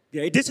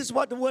 Yeah, this is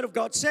what the Word of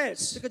God 这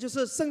says. 个就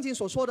是圣经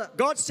所说的。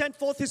 God sent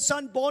forth His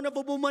Son, born of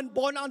a woman,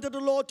 born under the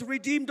law, to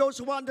redeem those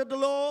who are under the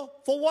law.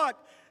 For what?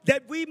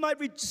 That we might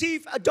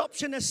receive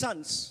adoption as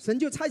sons. 神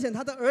就差遣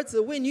他的儿子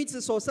为女子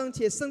所生，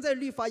且生在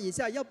律法以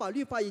下，要把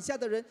律法以下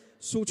的人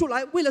数出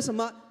来，为了什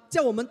么？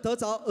叫我们得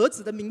着儿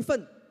子的名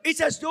分。 It's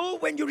as though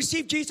when you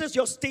receive Jesus,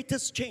 your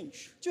status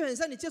change. 就很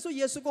像你接受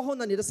耶稣过后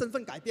呢，你的身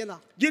份改变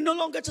了， You're no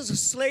longer just a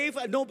slave,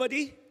 a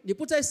nobody, 你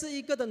不再是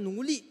一个的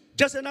奴隶，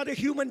 just another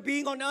human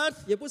being on earth,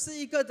 也不是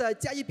一个的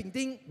甲乙丙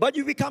丁， but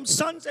you become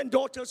sons and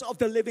daughters of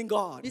the living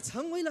God. 你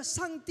成为了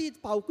上帝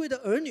宝贵的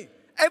儿女，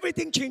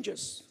 Everything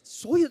changes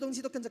所有的东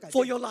西都跟着改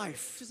for 变， your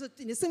life. 就是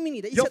你的生命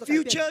里的一切 Your 都改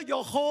变， future,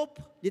 your hope,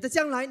 你的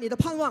将来，你的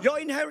盼望， your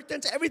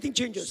inheritance, everything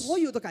changes. 所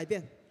有的改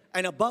变。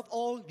 And above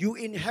all, you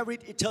inherit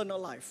eternal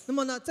life. 那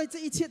么呢，在这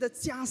一切的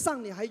加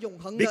上，你还永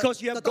恒的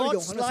Because you 得 have 到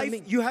永 God's 恒的生 life,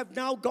 命。 you have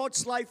now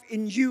God's life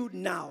in you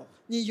now.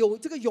 你有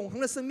这个永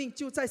恒的生命，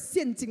就在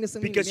现今的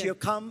生命里 Because you 面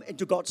have。come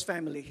into God's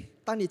family.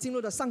 当你进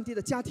入了上帝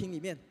的家庭里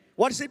面，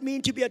 What does it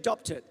mean to be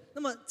adopted?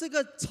 那么这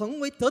个成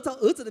为得着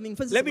儿子的名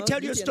分是 Let 什 me 么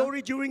tell you 理 a 解呢？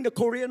 story during the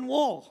Korean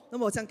War. 那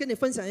么我想跟你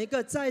分享一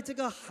个，在这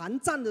个韩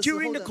战的时候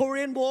During the 的，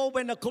 Korean War,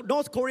 when the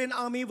North Korean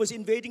army was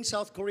invading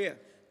South Korea,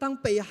 当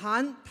北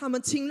韩他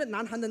们侵略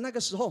南韩的那个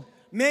时候，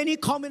 many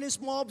communist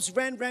mobs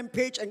ran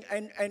rampage and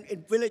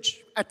in village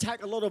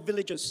attacked a lot of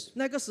villages.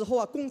 那个时候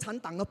啊，共产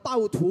党的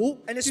暴徒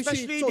And 就去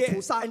especially 做 they,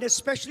 屠杀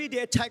and。especially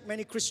they attacked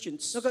many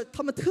Christians. 那个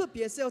他们特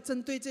别是要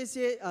针对这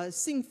些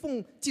信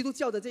奉基督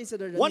教的这些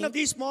的人 One of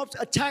民。 these mobs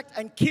attacked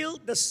and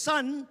killed the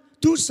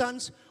two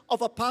sons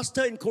of a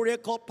pastor in Korea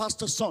called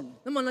Pastor Son.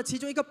 那么呢，其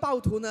中一个暴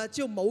徒呢，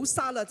就谋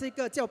杀了这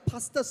个叫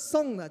Pastor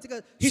Song 的这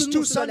个 His 孙 two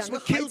牧师的 sons 两个 were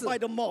孩 killed 子， by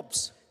the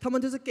mobs. 他们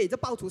就是给这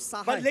暴徒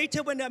杀 But 害。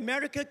 later, when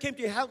America came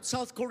to help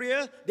South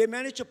Korea, they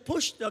managed to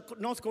push the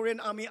North Korean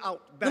army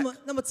out 那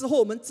back. 么之后，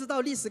我们知道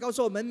历史告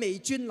诉我们，美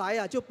军来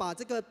啊，就把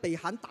这个北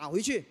韩打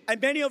回去。 And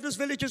many of those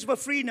villages were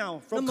free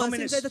now 那 from 么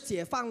现在 communists. 的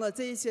解放了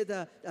这一些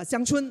的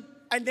乡村。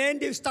 And then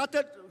they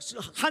started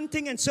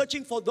hunting and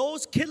searching for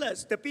those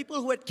killers, the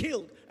people who had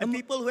killed and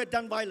people who had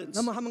done violence.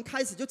 那么他们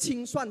开始就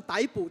清算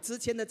逮捕之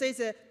前的这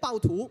些暴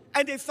徒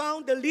And they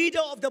found the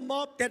leader of the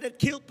mob that had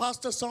killed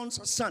Pastor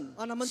Son's son.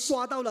 啊，他们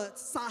抓到了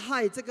杀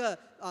害这个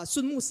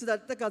孙牧师的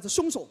这个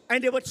凶手。 And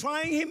they were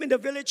trying him in the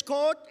village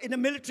court, in the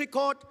military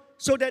court,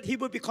 so that he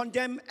would be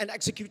condemned and 我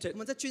executed.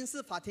 们在军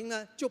事法庭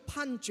呢，就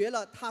判决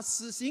了他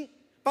死刑。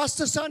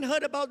 Pastor Son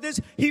heard about this.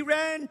 He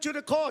ran to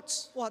the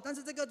courts. 哇！但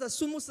是这个的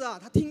孙牧师啊，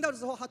他听到的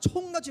时候，他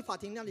冲到去法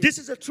庭那里。 This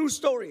is a true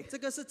story. 这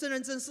个是真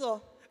人真事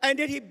哦。 And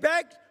then he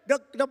begged the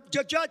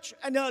judge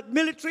and the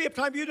military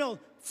tribunal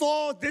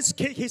for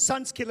his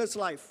son's killer's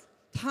life.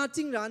 他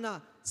竟然呢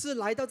是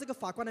来到这个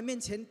法官的面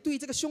前，对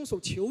这个凶手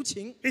求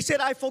情。 He said,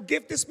 I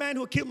forgive this man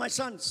who killed my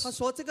他 sons.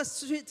 说：“这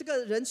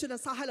个人虽然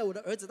杀害了我的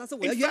儿子，但是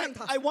我要 In 原谅 fact,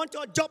 他。 I want to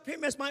adopt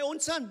him as my own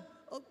son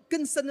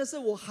更深的是，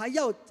我还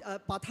要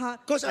把他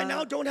because I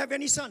now don't have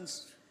any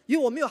sons. 因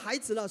为我没有孩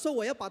子了，所以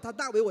我要把他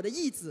纳为我的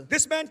义子。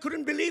 This man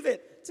couldn't believe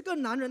it. 这个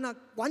男人呢，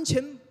完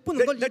全不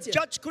能够 The 理解，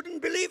 judge couldn't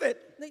believe it.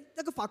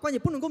 那个法官也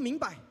不能够明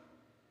白。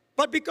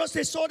 But because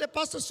they saw that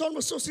Pastor Son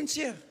was so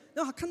sincere,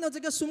 然后他看到这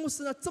个孙牧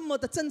师呢这么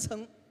的真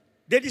诚，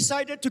 they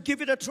decided to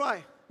give it a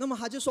try. 那么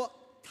他就说，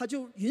他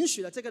就允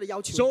许了这个的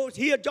要求。 So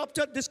he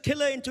adopted this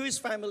killer into his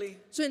family.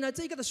 所以呢，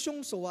这个的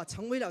凶手啊，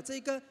成为了这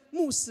个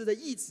牧师的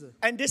义子。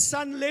 And this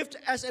son lived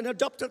as an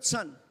adopted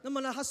son. 那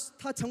么呢，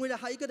他成为了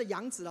他一个的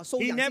养子了，收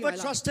He 养进 never 来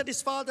了。 trusted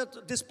his father,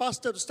 this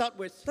pastor, to start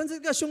with. 但是这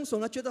个凶手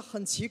呢，觉得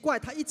很奇怪，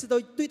他一直都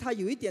对他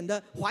有一点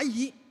的怀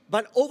疑。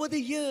 But over the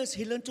years,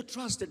 he learned to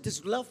trust that this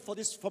love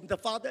from the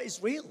father is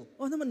real.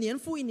 哦，那么年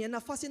复一年呢，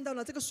发现到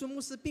了这个孙牧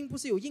师并不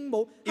是有阴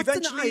谋，他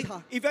真的爱 Eventually,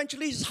 他。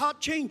 eventually his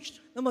heart changed.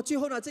 那么最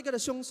后呢，这个的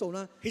凶手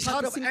呢， His 他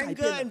heart 的 of 心改 anger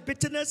变了， and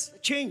bitterness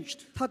changed.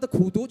 他的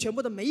苦毒全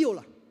部都没有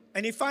了。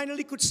 And he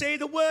finally could say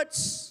the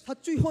words, 他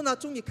最后呢，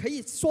终于可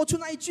以说出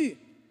那一句，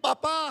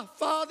 Papa,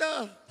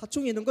 Father. 他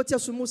终于能够叫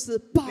孙牧师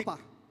爸爸。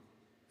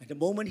 And the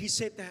moment he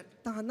said that,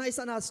 当他那一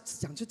刹那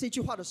讲出这句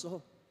话的时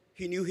候，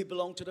 he knew he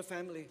belonged to the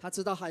family. 他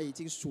知道他已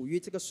经属于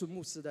这个孙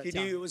牧师的 He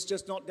家， knew it was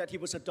just not that he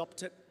was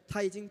adopted.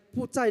 他已经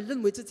不再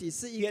认为自己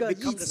是 He 一 had 个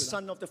become 义 the 子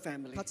了， son of the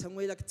family. 他成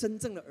为了真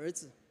正的儿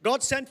子。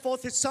 God sent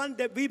forth his son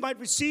that we might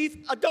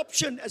receive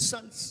adoption as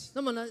sons.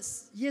 那么呢，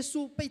耶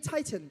稣被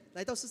差遣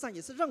来到世上，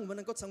也是让我们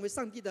能够成为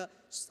上帝的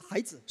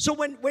孩子。 So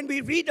when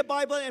we read the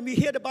Bible and we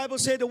hear the Bible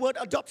say the word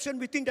adoption,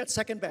 we think that's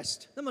second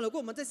best. 那么如果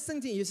我们在圣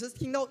经有时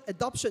听到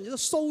adoption，就是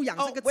收养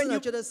Oh, 这个字 when 呢， you-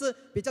 觉得是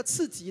比较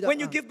刺激的。 When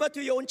you give birth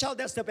to your own child,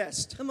 that's the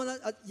best. 那么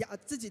呢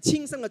自己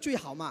亲生的最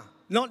好嘛？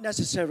 Not 但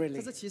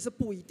necessarily. 是其实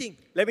不一定。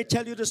 Let me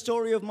tell you the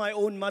story of my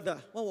own mother.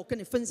 我跟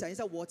你分享一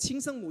下我亲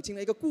生母亲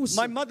的一个故事。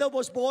 My mother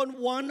was born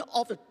one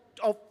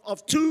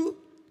of two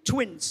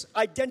twins,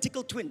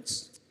 identical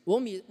twins.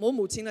 我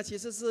母亲呢其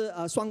实是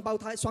双胞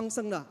胎双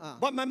生的啊。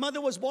 But my mother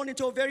was born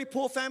into a very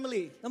poor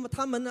family. 那么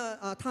他们呢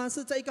她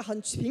是在一个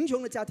很贫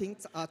穷的家庭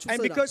出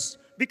And 世的。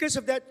 because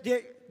of that,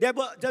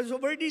 there's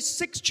already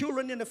 6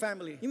 children in the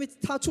family. 因为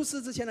她出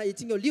世之前呢已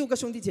经有6个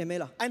兄弟姐妹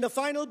了。 And the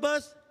final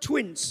birth,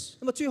 twins.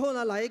 那么最后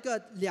呢来一个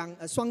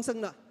双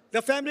生的。 The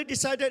family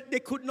decided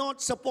they could not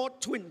support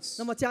twins.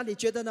 那么家里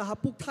觉得呢还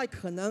不太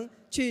可能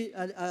去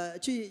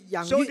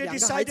养 So 育 they 2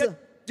个孩子。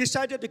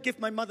 decided to give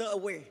my mother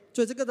away.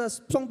 所以这个的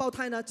双胞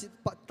胎呢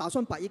打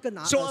算把一个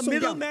So a 送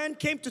掉。 middleman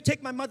came to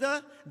take my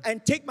mother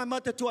and take my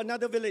mother to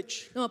another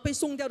village. 那么被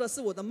送掉的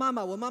是我的妈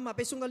妈，我妈妈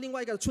被送到另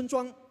外一个村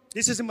庄。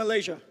 This is in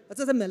Malaysia.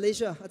 这在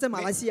Malaysia，在马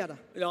来西亚的。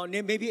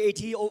 Maybe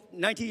 80 or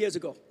 90 years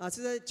ago.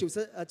 是在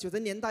90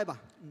年代吧。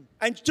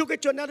 And took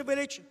it to another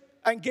village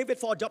and gave it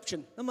for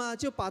adoption. 那么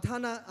就把他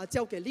呢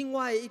交给另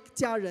外一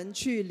家人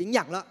去领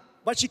养了。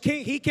 But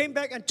he came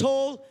back and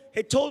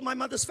told my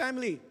mother's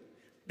family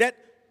that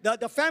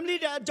the family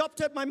that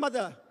adopted my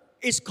mother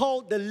is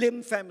called the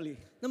Lim family.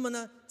 那么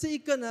呢，这一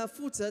个呢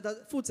负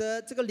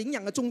责这个领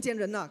养的中间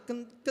人呢，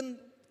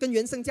跟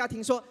原生家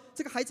庭说，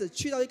这个孩子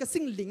去到一个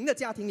姓林的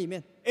家庭里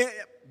面。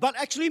 But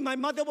actually, my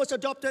mother was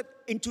adopted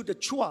into the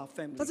Chua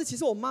但 family. 是其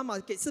实我妈妈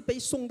是被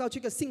送到这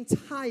个姓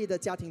蔡的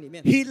家庭里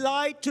面。 He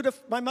lied to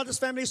my mother's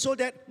family so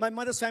that my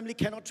mother's family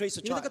cannot trace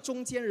the 因为那个 child.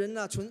 中间人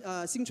呢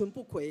心存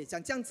不轨，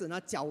想这样子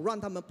呢搅乱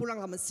他们，不让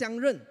他们相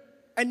认。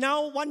 And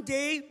now one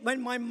day, when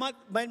my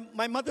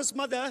mother's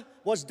mother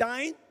was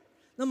dying,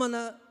 那么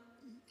呢，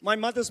 my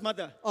mother's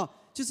mother,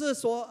 就是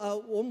说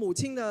我母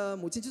亲的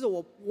母亲就是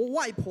我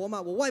外婆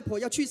嘛，我外婆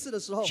要去世的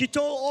时候， she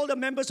told all the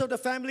members of the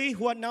family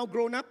who are now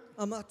grown up,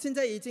 现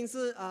在已经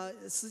是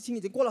事情已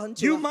经过了很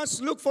久 you 了。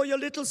 must look for your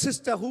little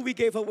sister who we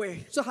gave away.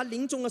 所以他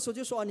临终的时候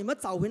就说你们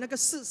找回那个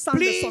世上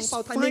的双 Please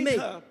胞胎妹 find 妹，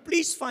 her.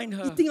 Please find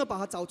一 her. 定要把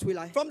她找回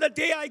来。 From the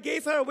day I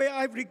gave her away,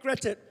 I've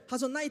regretted. 他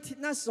说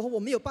那时候我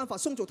没有办法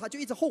送走她，就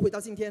一直后悔到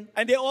今天。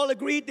 And they all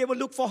agreed they will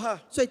look for her.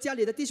 所以家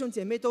里的弟兄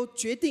姐妹都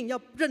决定要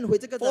认回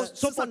这个的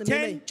So 世 for 上的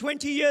妹妹。 10,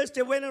 20 years,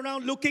 they went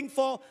around looking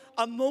for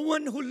a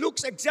woman who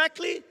looks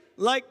exactly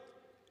like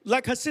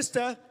her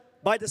sister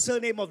by the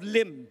surname of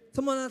Lim.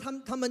 他们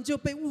呢，他们就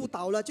被误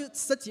导了，就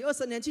10几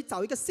20年去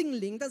找一个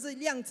姓林但是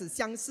样子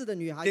相似的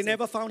女孩 They 子，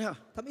 never found her.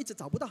 他们一直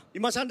找不到。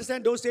 You must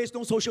understand, those days,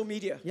 no social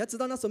media. 你要知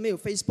道那时候没有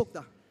Facebook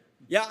的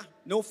Yeah,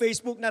 no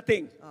Facebook,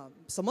 nothing.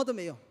 什么都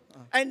没有。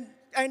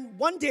 And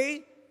one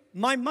day,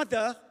 my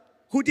mother,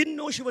 who didn't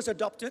know she was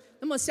adopted,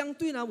 那么相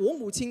对呢，我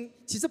母亲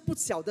其实不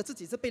晓得自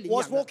己是被领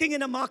was 养的， walking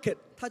in a market.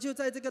 她就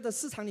在这个的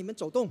市场里面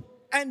走动。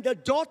 And the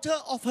daughter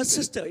of her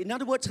sister, in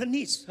other words, her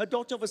niece, her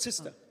daughter of her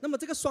sister, 那么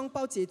这个双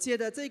胞姐姐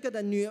的这个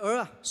的女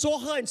儿saw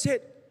her and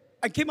said,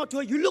 and came up to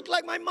her, you look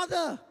like my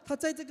mother. 她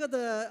在这个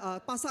的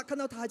巴萨看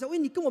到她，还讲：“喂，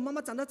你跟我妈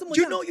妈长得这么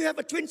Do you 样， know you have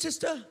a twin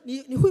sister?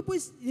 你会不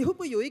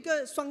会有一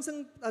个双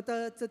生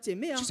的姐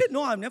妹啊 She？” said,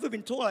 no, I've never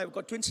been told I've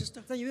got twin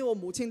sister. 但因为我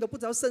母亲都不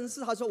知道身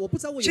世，她说我不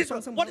知道我 She 有 said,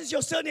 双生。 what is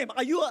your surname?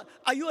 Are you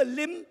a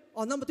Lim?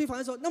 那么对方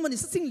就说：“那么你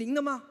是姓林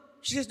的吗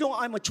She says, no,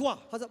 I'm a Chua. ？”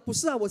她说：“不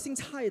是啊，我姓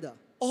蔡的。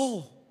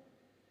 Oh,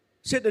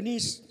 said the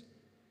niece,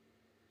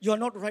 you are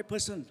not the right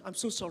person. I'm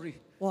so sorry. ”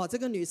哇，这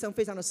个女生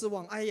非常的失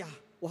望。哎呀，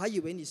我还以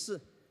为你是。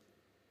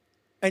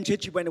 And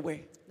she went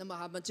away. 那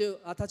么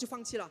她就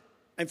放弃了。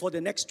 And for the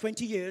next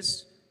 20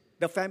 years,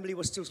 the family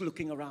was still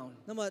looking around.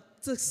 那么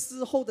这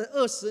之后的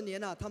20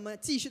年他们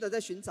继续的在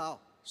寻找，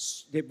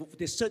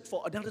 They searched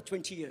for another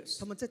 20 years.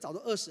 他们再找到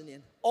20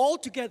年。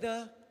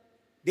 Altogether,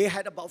 they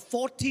had about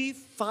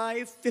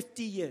 45,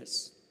 50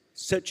 years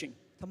searching.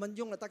 他们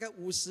用了大概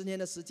50年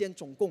的时间，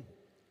总共。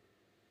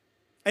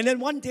 And then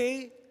one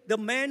day, the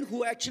man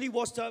who actually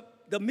was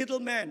the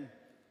middleman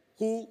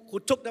who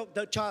took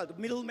the child, the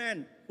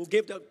middleman who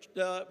gave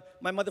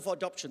my mother for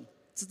adoption.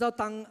 直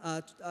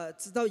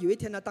到有一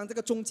天呢，当这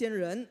个中间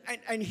人， And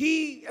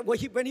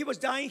when he was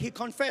dying, he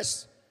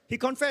confessed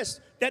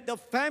that the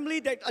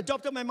family that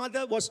adopted my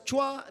mother was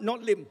Chua,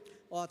 not Lim.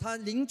 他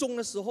临终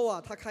的时候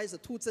他开始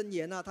吐真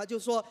言他就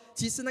说，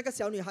其实那个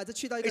小女孩子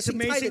去到一个 It's 姓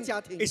蔡的 amazing. 家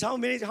庭。 It's how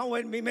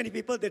many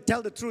people that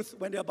tell the truth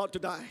when they're about to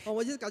die.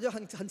 我就感觉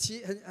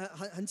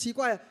很奇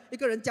怪，一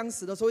个人将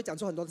死的时候会讲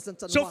出很多的真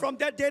So 话。 from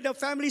that day, the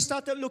family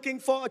started looking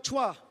for a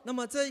Chua. 那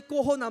么这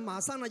过后呢，马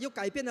上呢又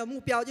改变了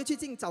目标，又去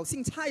找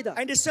姓蔡的。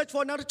 And they searched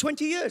for another 20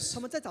 years. 他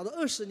们再找到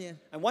20年。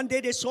 And one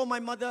day they saw my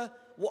mother,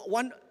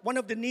 one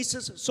of the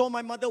nieces saw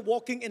my mother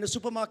walking in the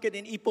supermarket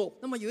in Ipoh.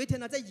 那么有一天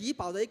呢，在怡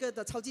保的一个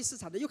的超级市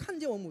场又看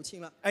见我母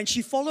亲了， And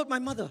she followed my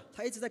mother.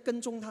 她一直在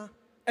跟踪她。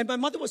 And my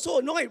mother was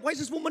so annoyed. Why is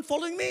this woman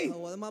following me?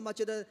 我的妈妈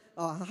觉得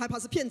很害怕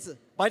是骗子。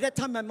 By that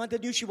time, my mother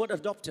knew she was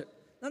adopted.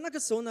 那个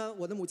时候呢，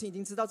我的母亲已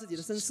经知道自己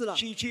的身世了。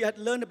 She had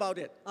learned about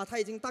it. 她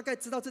已经大概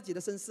知道自己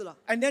的身世了。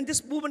 And then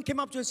this woman came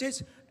up to her and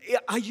says,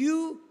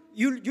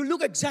 you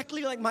look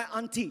exactly like my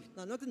auntie.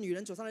 那个女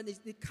人走上来，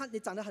你看你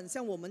长得很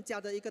像我们家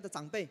的一个的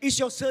长辈。 Is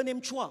your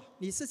surname Chua?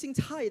 你是姓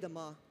蔡的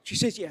吗？ She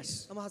says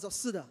yes. 那么她说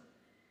是的。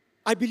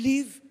 I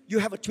believe you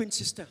have a twin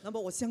sister. 那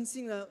么我相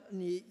信呢，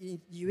你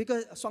有一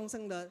个双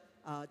生的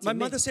姐 My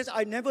妹。 mother says,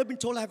 I've never been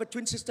told I have a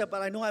twin sister,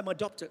 but I know I'm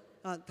adopted.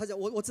 她讲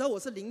我知道我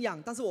是领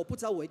养，但是我不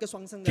知道我一个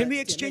双生的姐 Can we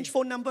妹。 exchange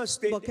phone numbers?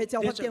 我可以交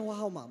换电话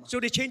号码吗？ So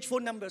they change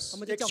phone numbers. 我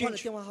们 They 就交换了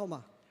exchange. 电话号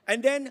码。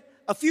 And then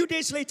a few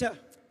days later,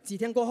 几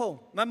天过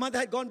后， my mother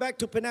had gone back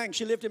to Penang.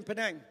 She lived in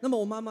Penang. 那么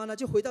我妈妈呢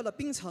就回到了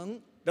槟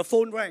城， The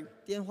phone rang.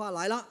 电话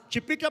来了，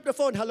 She picked up the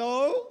phone.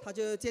 Hello? 她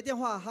就接电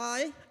话，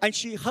嗨， And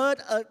she heard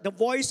the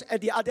voice at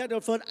the other end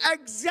of the phone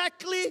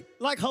exactly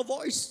like her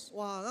voice.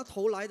 哇，那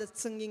头来的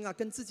声音啊，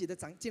跟自己的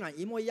竟然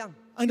一模一样。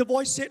 And the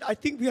voice said, I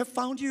think we have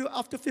found you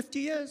after 50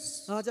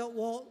 years. 然后就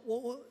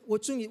我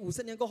终于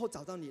50年过后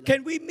找到你了，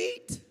 Can we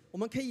meet? 我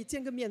们可以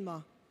见个面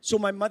吗？ So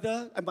my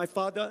mother and my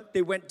father,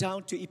 they went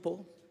down to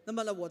Ipoh. 那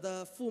么呢，我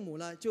的父母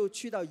呢就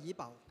去到怡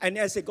保。 And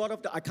as they got off,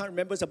 I can't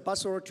remember, it's a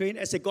bus or a train.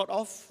 As they got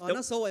off,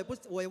 那时候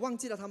我也忘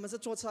记了他们是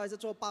坐车还是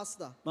坐巴士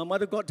的。 my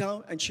mother got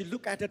down and she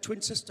looked at her twin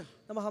sister.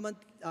 那么他们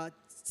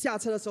下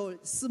车的时候，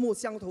四目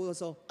相投的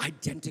时候，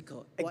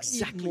 Identical, 哇，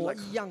一 exactly 模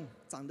like 一 her. 样，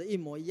长得一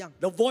模一样，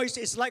 The voice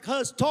is like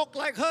hers, talk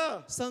like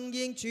her. 声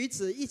音举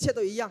止一切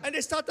都一样。 And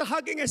they started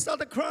hugging and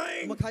started 我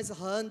crying. 们开始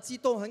很激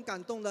动、很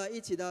感动的，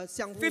一起的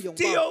相互拥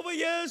50抱。 over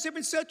years they've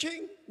been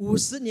searching.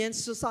 50年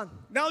失散，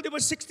 Now they were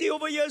 60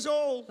 over years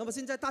old. 那么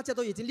现在大家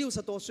都已经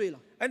60多岁了，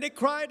 And they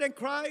cried and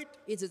cried.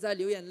 一直在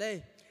流眼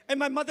泪。 And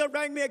my mother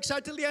rang me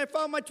excitedly. I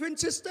found my twin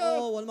sister.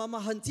 我的妈妈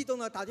很激动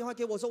的打电话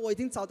给我说，我已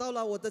经找到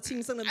了我的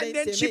亲生的 And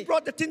then 姐 she 妹。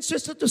 brought the twin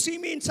sister to see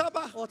me in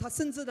Sabah. 她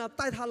甚至呢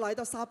带她来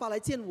到沙巴来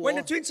见我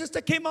When。the twin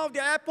sister came out of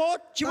the airport,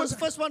 she was the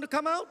first one to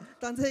come out.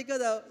 当这个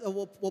的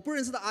我不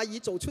认识的阿姨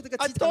走出这个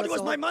I 机场 thought 的 it 时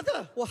was 候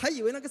my，mother. 我还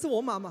以为那个是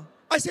我妈妈。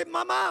 I said,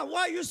 Mama,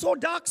 why are you so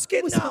dark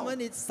skinned 为什么 now?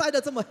 你晒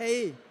得这么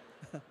黑？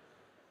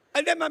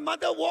 And then my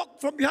mother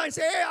walked from behind and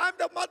said, Hey, I'm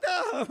the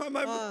mother.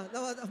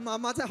 那么妈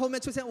妈在后面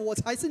出现，我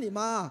才是你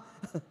妈。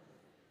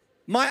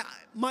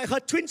 Her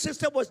twin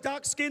sister was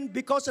dark skinned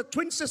because her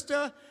twin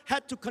sister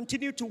had to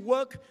continue to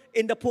work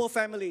in the poor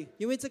family.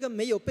 因为这个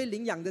没有被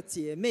领养的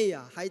姐妹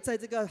啊，还在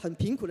这个很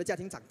贫苦的家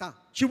庭长大。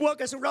 She worked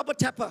as a rubber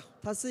tapper.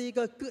 她是一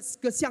个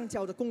橡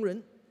胶的工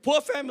人，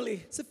 Poor family.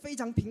 是非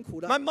常贫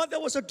苦的。 My mother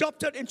was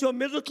adopted into a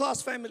middle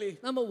class family.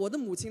 那么我的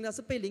母亲呢，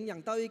是被领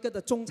养到一个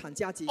的中产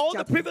家庭， All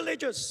the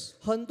privileges.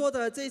 很多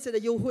的这些的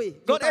优惠，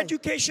 Got 优待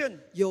education.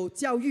 有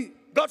教育，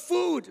 Got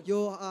food.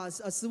 有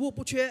食物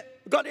不缺。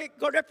 Got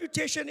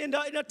reputation in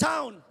the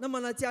town. 那么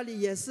呢，家里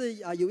也是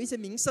有一些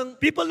名声，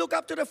 People look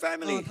up to the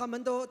family. 他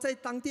们都在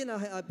当地呢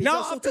比较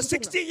Now 受 after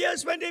尊重的。 60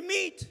 years when they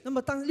meet, 那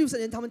么当60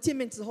年他们见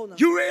面之后呢，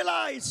 you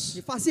realize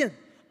你发现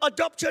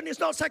adoption is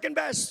not second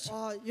best.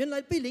 原来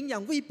被领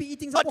养未必一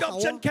定是不好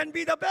Adoption 哦。 can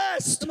be the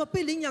best. 那么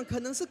被领养可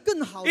能是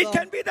更好的 It 哦，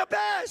 can be the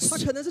它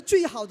best. 可能是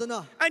最好的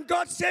呢。 And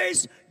God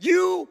says,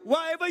 you,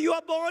 wherever you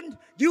are born,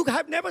 you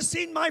have never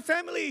seen my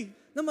family.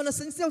 那么呢，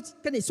神是要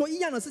跟你说一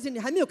样的事情，你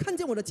还没有看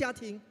见我的家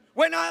庭。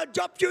 When I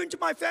adopt you into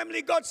my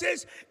family, God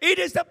says, it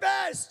is the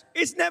best.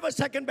 It's never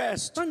second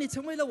best. 当你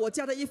成为了我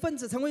家的一份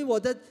子，成为我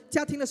的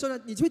家庭的时候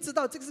呢，你就会知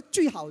道这个是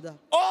最好的。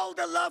 All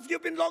the love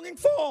you've been longing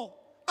for,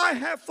 I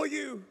have for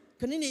you.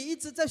 可能你一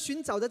直在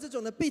寻找的这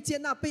种的被接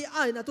纳、被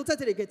爱呢，都在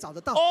这里可以找得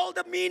到。 All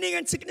the meaning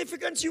and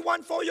significance you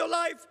want for your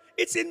life,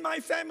 it's in my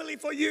family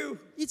for you.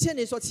 一切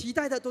你所期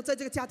待的都在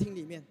这个家庭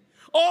里面。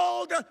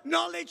 All the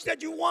knowledge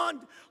that you want,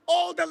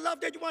 all the love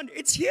that you want,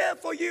 it's here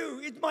for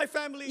you. It's my 一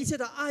family. 切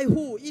的爱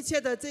护，一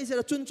切的这些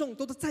的尊重，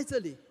都是在这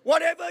里。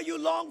 Whatever you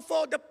long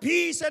for, the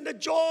peace and the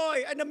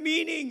joy and the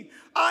meaning,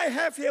 I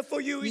have here for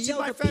you. 你 It's in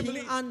要 my 的平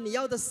family. 安，你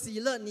要的喜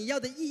乐，你要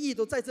的意义，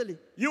都在这里。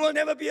 You will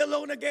never be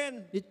alone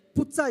again. 你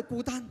不再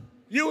孤单，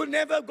 You will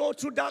never go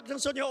through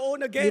darkness on your own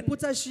你 again. 不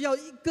再需要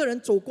一个人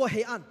走过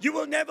黑暗， You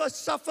will never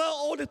suffer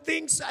all the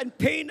things and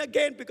pain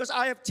again because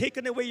I have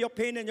taken away your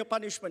pain and your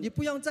你 punishment.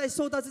 不用再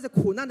受到这些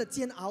苦难的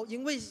煎熬，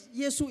因为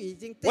耶稣已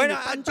经对 When 你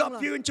I 担当了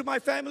adopt。you into my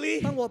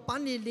family, 当我把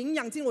你领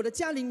养进我的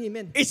家庭里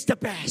面， it's the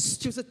best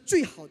就是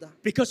最好的，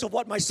 because of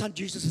what my son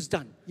Jesus has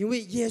done. 因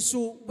为耶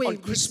稣为 On 你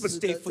Christmas 死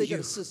Day 的 for 这 you.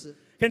 个事实。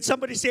 Can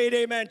somebody say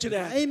amen to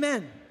that?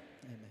 Amen。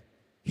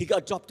 He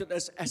adopted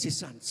us as his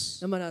sons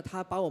那么呢，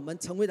他把我们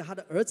成为了他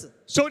的儿子，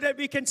 so that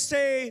we can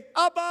say,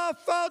 Abba,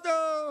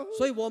 Father.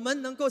 所以我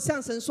们能够向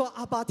神说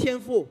阿爸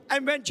天父。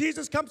 And when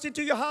Jesus comes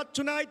into your heart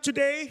tonight,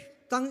 today,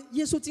 当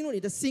耶稣进入你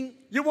的心，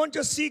 you won't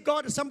just see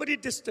God as somebody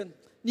distant.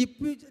 你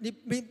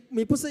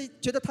不是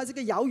觉得他是一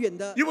个遥远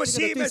的 You will 这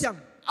see 个 him 对 as 象，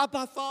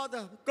 Abba,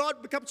 Father.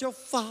 God becomes your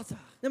Father.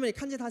 那么你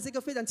看见他是一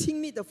个非常亲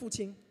密的父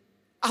亲，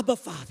 Abba,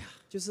 Father.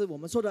 就是我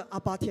们说的阿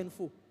爸天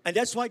父。 And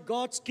that's why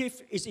God's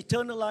gift is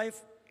eternal life.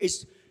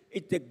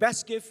 The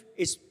best gift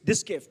is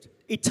this gift,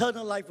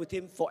 eternal life with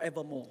Him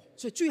forevermore.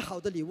 所以最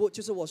好的礼物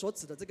就是我所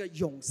指的这个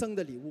永生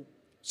的礼物。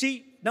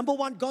See, number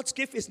one, God's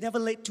gift is never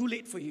too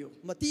late for you.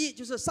 那么第一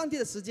就是上帝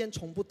的时间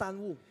从不耽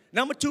误。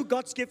 Number two,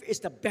 God's gift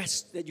is the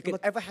best that you can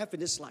ever have in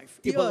this life.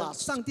 第 It will 二，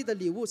 last. 上帝的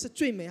礼物是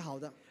最美好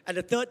的。 And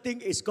the third thing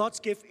is God's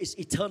gift is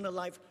eternal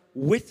life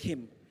with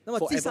Him 那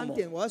么第三 forevermore.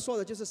 点我要说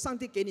的就是上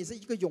帝给你是一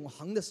个永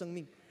恒的生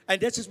命。 And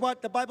this is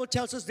what the Bible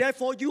tells us.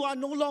 Therefore, you are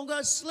no longer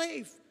a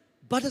slave,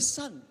 but a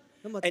son.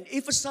 那么 And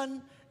if a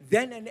son,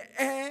 then an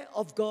heir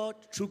of God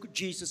through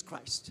Jesus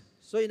Christ.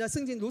 所以呢，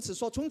圣经如此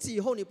说，从此以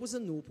后你不是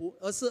奴仆，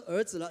而是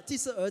儿子了。既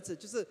是儿子，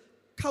就是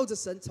靠着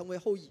神成为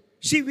后裔。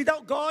 See,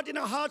 without God in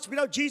our hearts,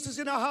 without Jesus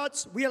in our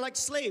hearts, we are like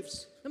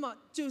slaves. 那么，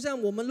就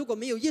像我们如果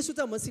没有耶稣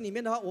在我们心里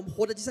面的话，我们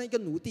活得就像一个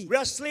奴隶。 We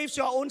are slaves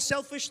to our own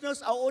selfishness,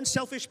 our own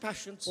selfish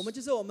passions. 我们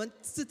就是我们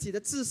自己的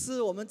自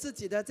私，我们自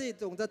己的这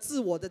种的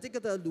自我的这个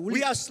的奴隶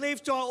We。are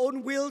slaves to our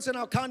own wills and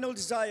our carnal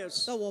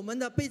desires. 那我们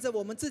呢，背着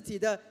我们自己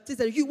的这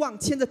些欲望，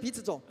牵着鼻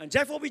子走。 And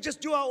therefore, we just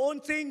do our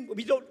own thing.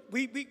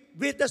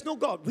 There's no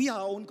God. We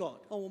are our own God.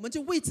 哦，我们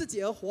就为自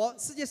己而活，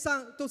世界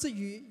上都是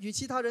与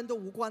其他人都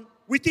无关。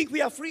 We think we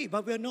are free,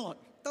 but we are not.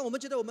 但我们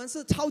觉得我们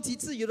是超级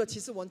自由的，其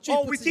实我们最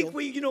Or 不 we 自由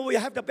think。we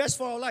have the best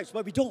for our lives,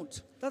 but we don't.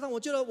 但我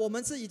觉得我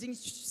们是已经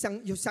享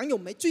有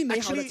最美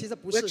好的，其实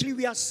不是。 Actually,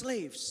 we are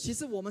slaves. 其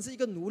实我们是一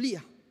个奴隶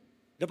啊。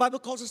 The Bible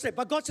calls us that.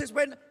 But God says,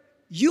 when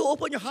you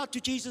open your heart to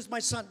Jesus,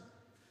 my son,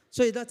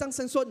 所以呢，当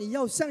神说你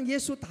要向耶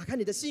稣打开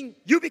你的心，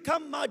 you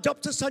become my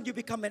adopted son, you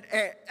become an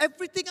heir.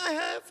 Everything I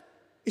have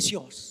is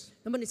yours.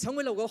 那么你成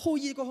为了我的后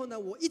裔过后呢，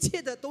我一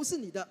切的都是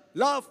你的。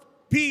 Love,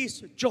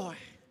 peace, joy,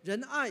 仁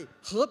爱、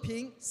和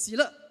平、喜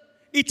乐、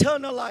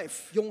 eternal life,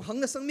 永恒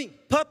的生命，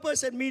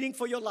 purpose and meaning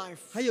for your life,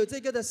 还有这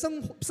个的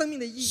生命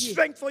的意义，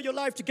 strength for your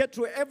life to get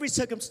through every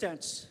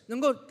circumstance. 能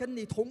够跟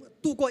你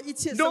度过一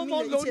切 No 生命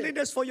more 的一切。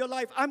 loneliness for your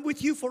life. I'm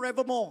with you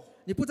forevermore.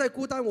 你不再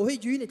孤单，我会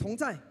与你同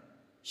在，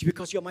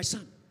 Because you're my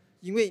son,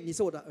 因为你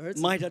是我的儿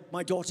子，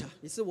 my daughter.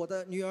 你是我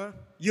的女儿，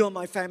 You're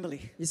my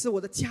family. 你是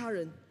我的家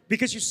人。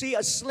 Because you see,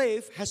 a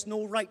slave has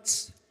no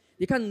rights.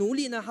 你看奴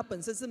隶呢，他本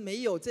身是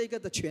没有这个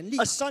的权利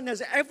A，son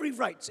has every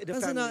right in the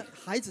但是呢 family.，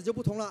孩子就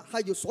不同了，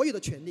他有所有的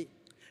权利。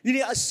 You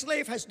know, a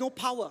slave has no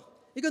power.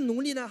 一个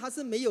奴隶呢，他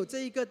是没有这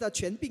一个的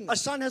权柄的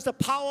A，son has the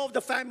power of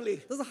the family.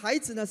 但是孩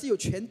子呢是有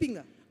权柄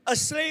的。 A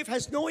slave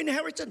has no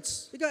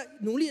inheritance. 一个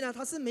奴隶呢，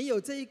他是没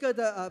有这一个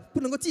的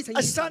不能够继承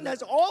A 遗 son 产的， has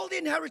all the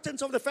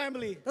inheritance of the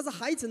family. 但是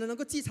孩子呢能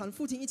够继承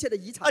父亲一切的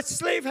遗产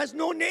A。slave has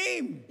no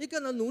name. 一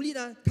个呢奴隶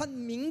呢，他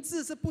名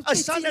字是不 A 被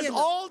纪 son has 念的，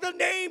 all the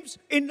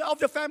names of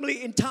the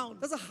family in town.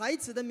 但是孩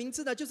子的名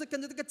字呢，就是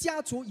跟着这个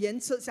家族延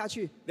续下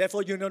去。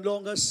 Therefore, you're no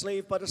longer a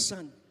slave but a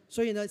son.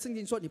 所以呢，圣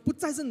经说你不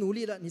再是奴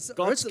隶了，你是儿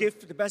God's 子了。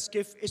 gift, the best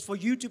gift, is for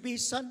you to be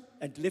his son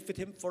and live with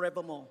him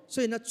forevermore.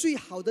 所以呢，最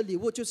好的礼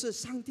物就是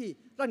上帝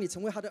让你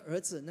成为他的儿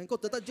子，能够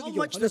得到这个 How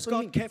永 much 恒的 does 生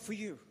God 命。 care for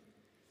you?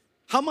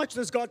 How much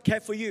does God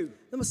care for you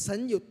那么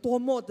神有多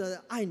么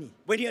的爱你？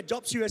 when he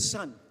adopts you as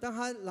son? 当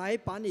他来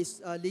把你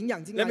领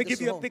养进 Let 来 me 的 give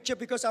时 you a 候， picture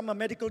because I'm a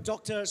medical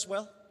doctor as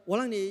well. 我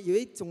让你有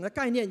一种的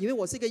概念，因为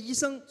我是一个医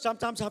生，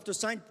 Sometimes I have to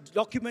sign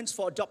documents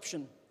for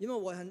adoption. 因为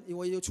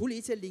我有处理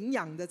一些领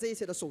养的这一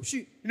些的手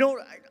续。 You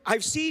know,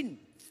 I've seen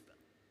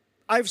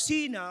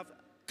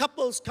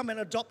couples come and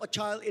adopt a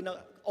child in an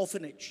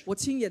orphanage. 我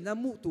亲眼的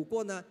目睹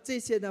过呢，这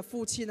些呢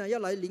夫妻呢要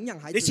来领养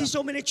孩 They 子 see 的， so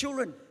many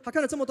children. 他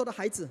看了这么多的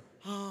孩子，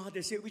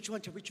 They say, which one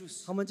shall we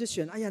choose? 他们就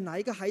选，哎呀，哪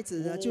一个孩子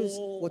呢？就是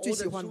我最 all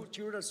喜 the 欢，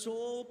 children are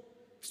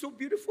so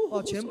beautiful.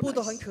 哦， so 全部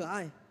都 nice. 很可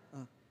爱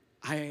啊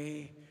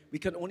We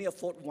can only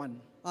afford one.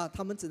 啊，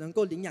他们只能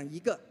够领养一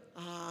个，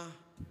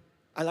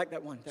 I like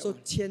that one. 所以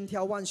千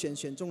挑万选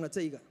选中了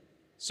这一个，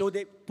 So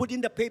they put in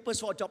the papers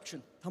for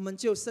adoption 他们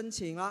就申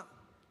请了，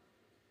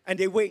 and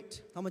they wait.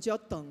 他们就要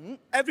等。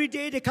 Every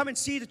day they come and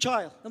see the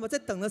child, 那么在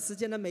等的时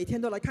间呢，每天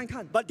都来看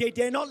看， but they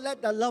dare not let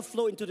the love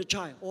flow into the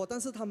child. 哦，但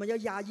是他们要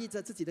压抑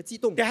着自己的激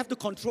动， They have to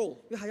control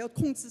因为还要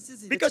控制自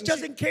己的 because 情 just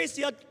绪 in case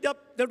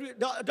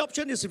the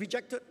adoption is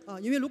rejected, 啊，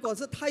因为如果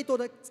是太多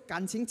的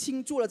感情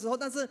倾注了之后，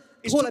但是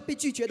it's 后来被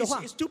拒绝的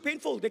话， it's too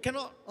painful. They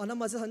cannot. 哦，那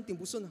么是很顶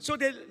不顺的。 So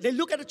they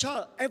look at the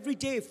child every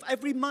day,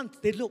 every month.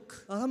 They look.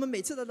 啊，他们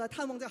每次都来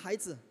探望这个孩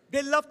子，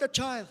 They love the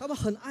child. 他们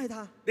很爱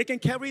他， They can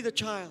carry the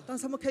child, 但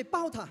是他们可以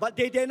抱他， but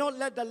they dare not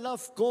let the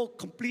love go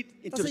complete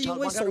但 into 是 the 因 child.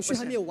 为手续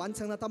还没 100%. 有完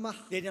成呢，他们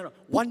They dare not.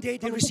 One day they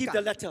他们不 receive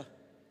the 敢。 letter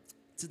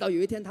直到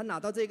有一天他拿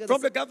到这个 from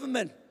the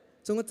government,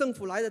 整个政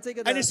府来的这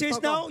个的 and it says 报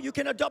告 now you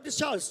can adopt this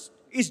child.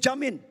 It's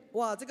Jamin.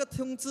 哇，这个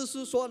通知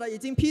书说了已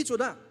经批准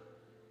了，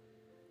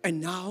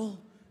 And now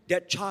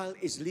that child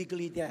is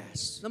legally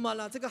theirs. 那么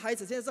呢，这个孩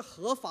子现在是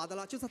合法的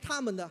了，就是他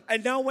们的。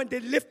 And now when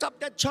they lift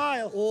up that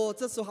child, 哦，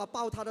这时候他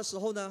抱他的时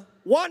候呢，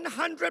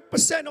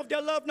 100% of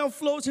their love now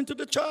flows into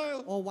the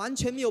child. 哦，完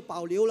全没有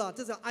保留了，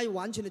这种爱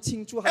完全的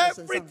倾注他的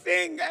身上。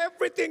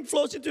 Everything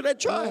flows into that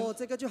哦， child.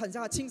 这个就很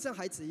像他亲生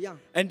孩子一样。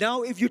 And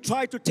now if you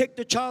try to take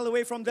the child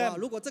away from 啊， them,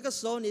 如果这个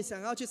时候你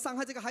想要去伤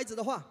害这个孩子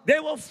的话， they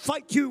will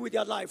fight you with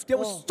their life. They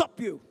will Oh.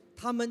 stop you.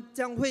 他们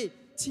将会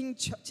牺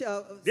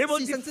They will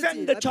牲自己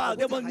defend the 来保 child.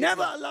 护 They 这个 will 孩 never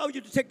子， allow you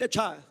to take the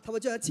child. 他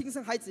们就像亲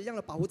生孩子一样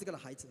的保护这个的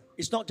孩子。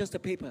 It's not just the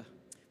paper.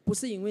 不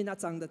是因为那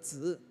张的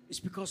纸， It's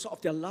because of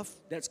their love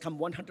that's come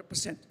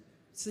 100%.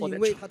 是因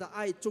为他的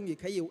爱终于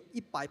可以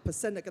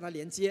100%的跟他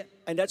连接。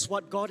 And that's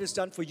what God has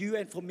done for you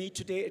and for me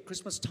today at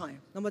Christmas time.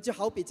 那么就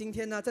好比今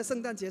天呢，在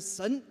圣诞节，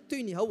神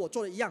对你和我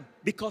做的一样，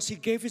 Because He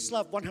gave His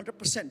love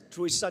 100%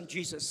 through His Son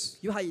Jesus.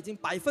 因为他已经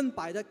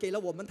100%的给了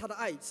我们他的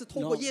爱，是透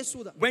过耶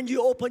稣的。 When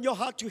you open your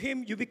heart to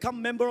Him, you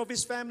become member of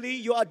His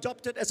family. You are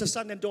adopted as a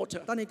son and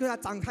daughter. 当你对他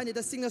展开你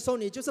的心的时候，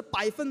你就是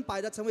100%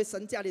的成为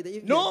神家里的一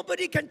员。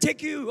 Nobody can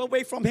take you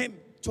away from Him.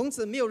 从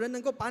此没有人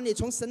能够把你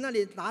从神那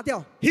里拿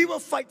掉， He will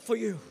fight for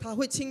you. 他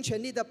会倾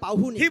全力的保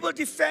护你， He will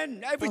defend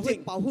他会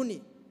everything 保护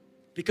你，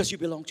 because you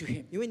belong to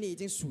Him. 因为你已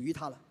经属于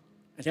他了。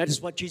 And that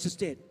is what Jesus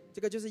did. 这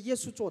个就是耶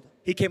稣做的，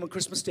 He came on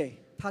Christmas Day,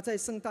 他在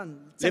圣诞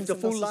lived a 降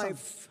生到 full 世上。 life,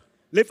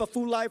 lived a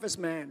full life as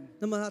man.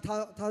 那么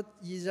他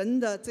以人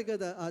的这个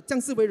的降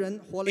世为人，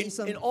活了一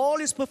生 In，all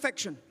His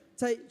perfection,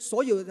 在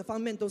所有的方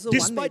面都是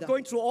完美 despite 的。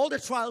 going through all the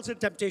trials and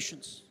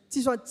temptations.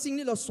 就算经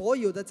历了所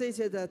有的这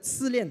些的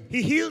试炼，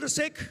 He healed the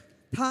sick.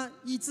 他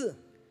医治，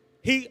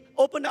 He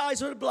opened the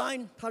eyes of the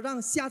blind. 他让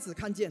瞎子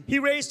看见， He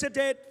raised the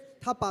dead.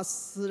 他把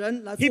死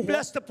人来 He 复活，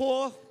 blessed the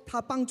poor.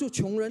 他帮助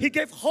穷人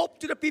He，gave hope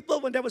to the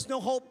people when there was no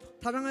hope.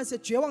 他让那些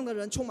绝望的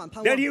人充满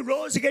盼 Then 望。 He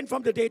rose again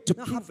from the dead to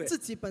那他 prove 自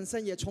it, 己本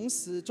身也从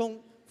死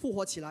中复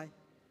活起来，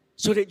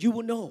 so that you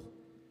will know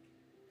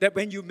that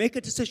when you make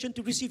a decision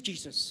to receive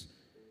Jesus,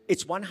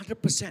 it's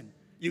 100%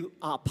 you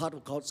are part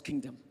of God's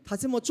kingdom. 他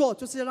这么做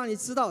就是要让你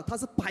知道，他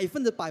是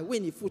100%为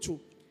你付出。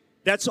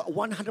 That's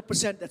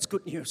 100%. That's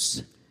good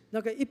news. 那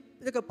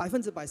个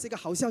100%是一个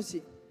好消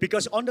息，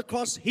 Because on the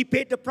cross, He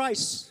paid the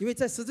price. 因为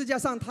在十字架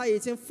上他已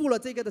经付了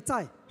这个的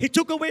债， He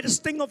took away the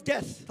sting of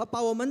death. 他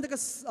把我们这个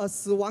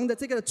死亡的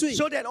这个的罪。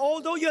 So that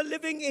although you're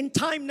living in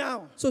time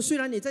now, 所以虽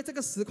然你在这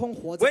个时空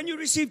活着， when you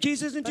receive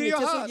Jesus 当 into 你 your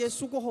接受 heart, 耶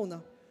稣过后呢，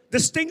 the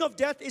sting of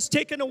death is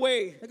taken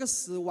away. 那个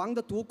死亡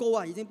的毒钩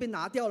啊已经被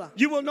拿掉了，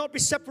 You will not be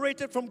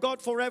separated from God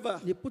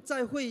forever. 你不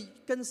再会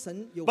跟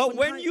神有 But 分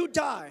when 开。 you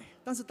die,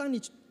 但是当你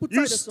不在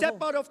you 的时 step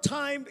候， out of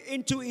time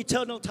into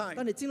eternal 当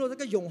time. 你进入这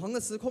个永恒的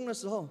时空的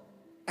时候，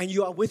 And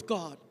you are with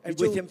God and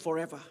with Him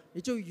forever.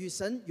 你就与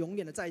神永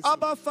远的在一起。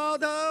 Abba,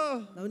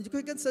 Father. 然后你就可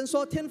以跟神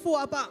说：“天父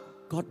阿爸。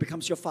 God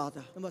becomes your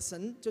Father. ”那么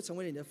神就成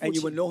为你的父 And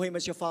you will 亲。 know Him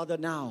as your Father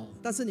now.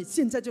 但是你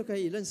现在就可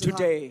以认识他。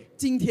 Today.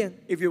 今天，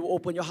 If you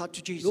open your heart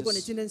to 如果你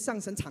Jesus. 今天向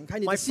神敞开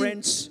你 My 的心，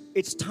 friends,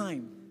 it's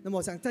time. 那么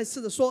我想再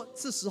次的说，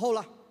是时候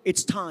了。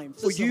 It's time.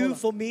 For 是时候了。 you,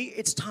 for me,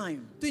 it's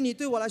time. 对你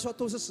对我来说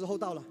都是时候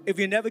到了。 If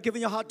you've never given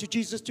your heart to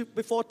Jesus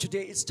before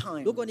today, it's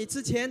time. 如果你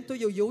之前都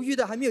有犹豫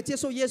的，还没有接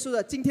受耶稣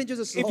的，今天就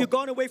是时 If 候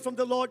you've。gone away from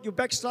the Lord, you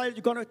backslide,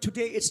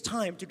 today it's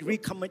time to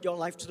recommit your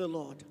life to the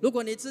Lord. 如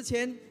果你之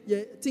前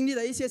也经历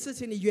了一些事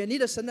情，你远离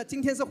了神了，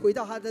今天是回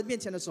到他的面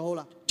前的时候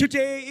了。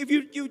 Today, if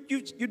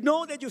you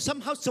know that you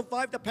somehow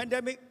survived the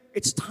pandemic,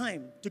 it's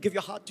time to give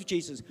your heart to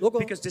Jesus 如果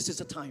- because this is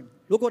a time.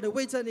 如果你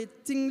为着你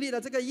经历了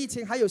这个疫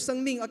情还有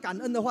生命而感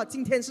恩的话，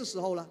今天是时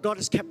候了。 God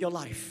has kept your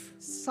life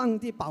上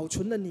帝保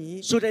存了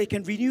你， so that He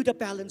can renew the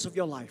balance of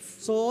your life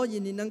所以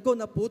你能够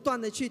呢不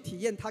断的去体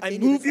验他给 and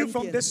你 move 的 you 恩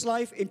from 典， this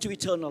life into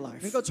eternal 能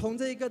life. 够从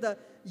这一个的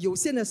有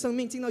限的生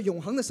命进到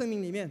永恒的生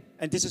命里面。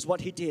 And this is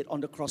what He did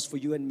on the cross for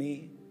you and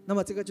me. 那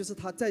么这个就是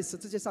他在十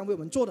字架上为我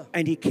们做的，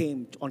 And He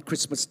came on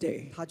Christmas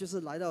Day. 他就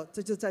是来到，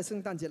这就是在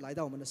圣诞节来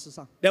到我们的世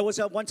上。 There was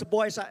once a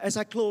boy, as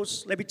I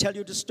close, let me tell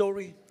you the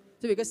story.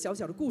 这有一个小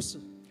小的故事。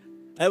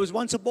 There was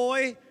once a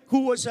boy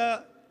who was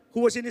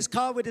in his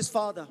car with his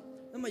father.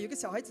 那么有个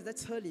小孩子在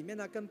车里面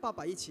呢，跟爸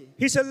爸一起。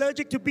 He's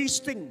allergic to bee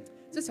sting.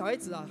 这小孩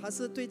子啊，他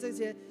是对这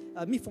些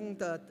蜜蜂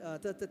的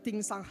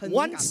叮伤很敏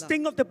One 感的。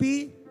 sting of the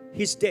bee,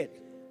 he's dead.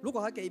 如果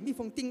他给蜜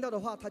蜂叮到的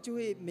话，他就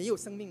会没有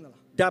生命了啦。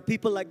 There are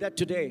people like that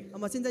today. 那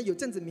么现在有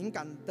这样子敏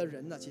感的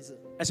人了，其实。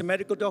 As a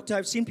medical doctor,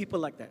 I've seen people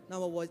like that. 那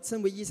么我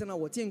身为医生呢，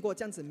我见过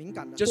这样子敏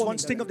感的。 Just 过 one 敏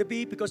的 sting 人 of the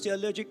bee because they're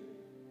allergic,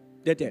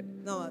 they're dead.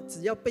 那么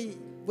只要被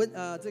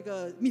这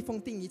个蜜蜂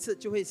叮一次，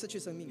就会失去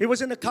生命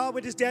He。was in the car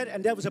with his dad,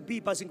 and there was a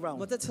bee buzzing 我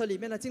around. 在车里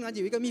面呢，竟然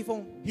有一个蜜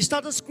蜂， He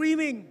started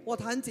screaming. 哇，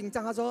他很紧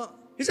张，他说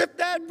He said,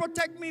 "Dad,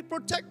 protect me,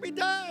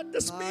 Dad.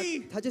 There's 他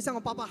bee." 他就向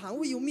我爸爸喊：“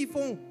喂，有蜜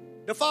蜂！”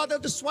 The father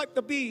just swiped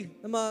the bee.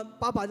 那么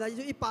爸爸呢，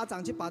就一巴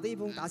掌就把这蜜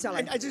蜂打下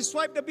来 And。as he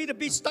swiped the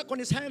bee stuck on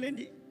his hand,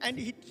 and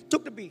he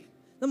took the bee.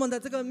 那么呢，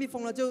这个蜜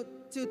蜂呢，就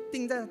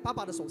叮在爸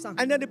爸的手上。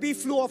 And then the bee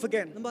flew off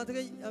again. 那么这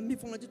个蜜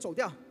蜂呢，就走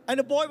掉。 And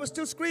the boy was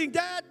still screaming,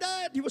 "Dad,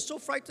 Dad." He was so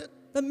frightened.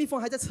 但蜜蜂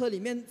还在车里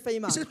面飞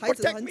嘛 He said, 孩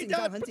子 "Protect 很 me, 紧张，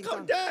 Dad. 很紧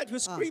Protect 张 Dad." He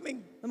was 啊 screaming.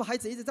 那么孩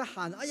子一直在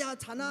喊：“哎呀，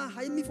惨啊，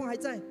蜜蜂还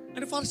在。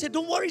 And the father said,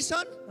 "Don't worry,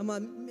 son. ”那么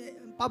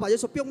爸爸就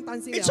说：“不用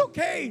担心了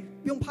It's，okay.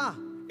 不用怕，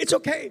 It's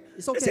okay."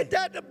 It's He okay. said,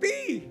 "Dad, the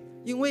bee."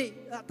 因为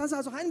但是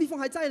他说：“蜜蜂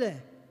还在嘞，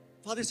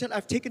 Father said,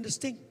 "I've taken the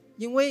sting.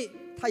 因为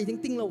他已经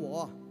叮了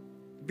我。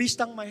 Bee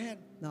stung my hand."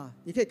 那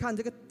你可以看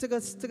这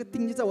个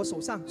叮就在我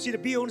手上， See, the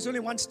bee only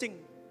one sting.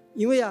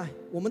 因为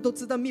我们都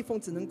知道蜜蜂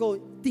只能够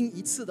叮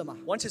一次的嘛。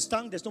 Once it's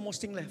stung, there's no more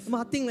sting left. 那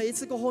么它叮了一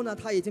次过后呢，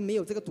它已经没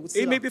有这个毒刺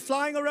It may 了， be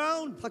flying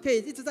around, 它可以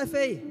一直在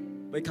飞，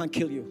 but it can't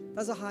kill you.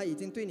 但是它已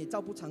经对你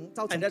造成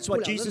And that's 不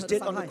what 了任 Jesus 何的 did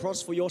伤 on the 害。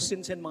 cross for your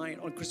sins and mine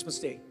on Christmas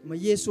Day. 那么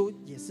耶稣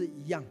也是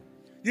一样，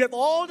 You have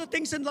all the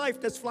things in life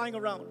that's flying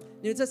around.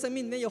 你在生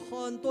命里面有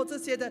很多这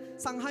些的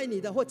伤害你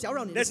的或搅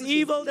扰你的 There's 事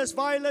情， evil, there's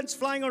violence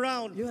flying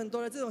around. 有很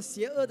多的这种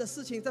邪恶的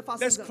事情在发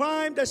生 There's 着，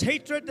 crime, there's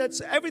hatred, there's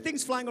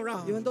everything's flying 有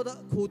around. 很多的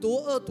苦毒、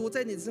恶毒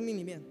在你的生命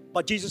里面。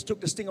 But Jesus took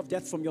the sting of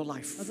death from your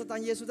但 life. 是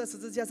当耶稣在十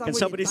字架上 Can 为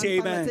somebody 你 say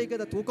担当了 amen? 这个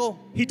的毒钩，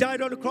 He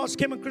died on the cross,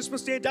 came on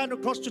Christmas Day, died on the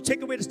cross to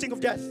take away the sting of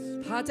death.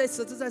 他在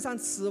十字架上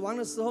死亡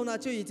的时候呢，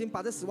就已经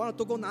把这死亡的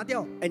毒钩拿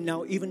掉。 And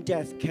now even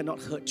death cannot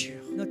hurt you.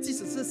 那即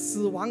使是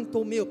死亡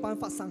都没有办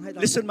法伤害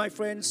到你。 Listen, my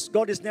friends,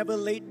 God is never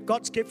late.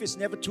 God's gift is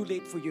never too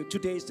late for you.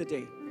 Today is the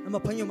day. 那么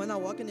朋友们呢，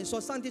我要跟你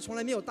说，上帝从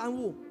来没有耽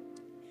误，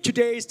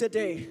 Today is the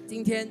day.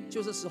 今天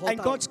就是时候 And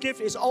到。 God's gift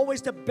is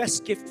always the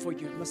best gift for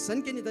you. 那么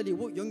神给你的礼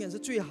物永远是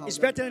最好 It's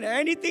的。 better than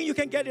anything you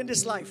can get in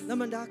this life. 那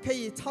么它可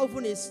以超乎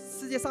你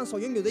世界上所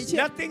拥有的一切。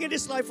 Nothing in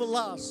this life will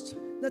last.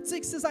 那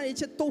这世上一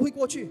切都会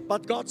过去，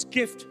 But God's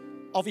gift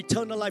of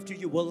eternal life to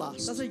you will 但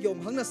last. 是永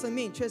恒的生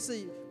命却是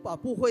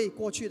不会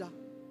过去的。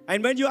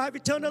 And when you have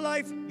eternal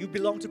life, you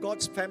belong to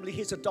God's family.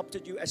 He's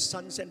adopted you as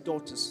sons and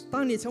daughters.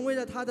 当你成为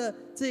了他的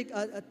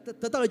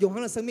得到了永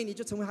恒的生命，你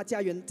就成为他家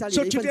里 So 的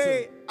一份子。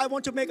 today, I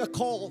want to make a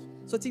call.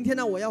 所以今天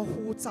呢，我要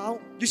呼召。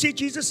 You see,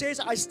 Jesus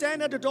says, I stand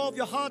at the door of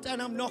your heart and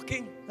I'm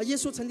knocking. 耶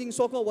稣曾经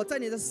说过：“我在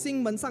你的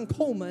心门上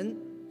叩门。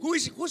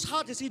 Whose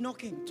heart is he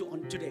knocking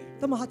on today? ”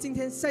那么他今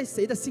天在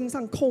谁的心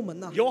上叩门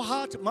呢？ Your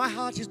heart, my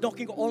heart is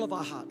knocking all of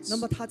our hearts. 那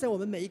么他在我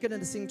们每一个人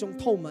的心中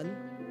叩门。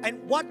 And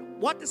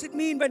what does it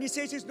mean when he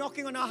says he's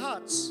knocking on our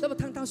hearts? 那么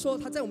当他说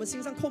他在我们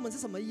心上叩门是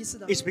什么意思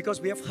呢？ It's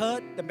because we have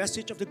heard the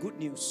message of the good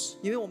news.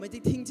 因为我们已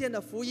经听见了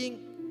福音。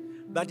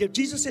 But if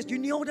Jesus says, you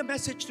know the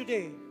message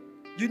today.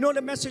 You know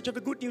the message of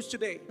the good news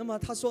today. 那么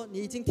他说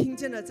你已经听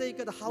见了这一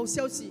个的好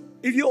消息。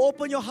 If you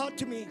open your heart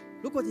to me,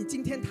 如果你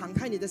今天敞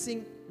开你的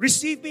心，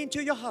 receive me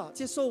into your heart,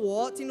 接受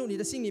我进入你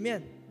的心里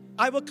面，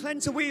 I will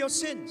cleanse away your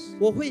sins,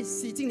 我会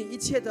洗净你一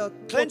切的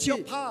过 cleanse 去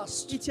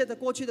your，past, 一切的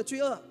过去的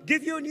罪恶，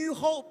 give you a new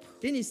hope,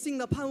 给你新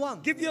的盼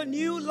望， give you a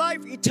new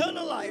life,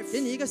 eternal life, 给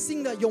你一个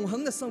新的永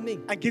恒的生命。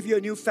 and give you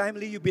a new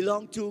family. You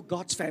belong to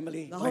God's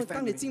family, 然 my 后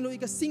当你 family. 进入一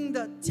个新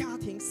的家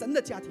庭，神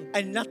的家庭，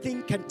 And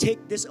nothing can take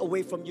this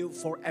away from you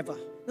forever.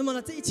 那么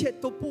呢，这一切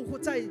都不会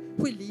再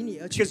会离你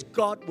而去， Because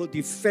God will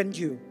defend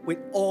you with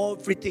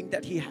everything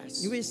that He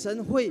has. 因为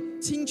神会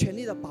倾全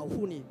力的保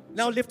护你。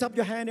 Now lift up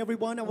your hand,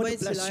 everyone. I 我们 want 一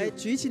to 起 bless 来 you.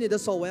 举起你的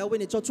手，我要为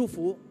你做祝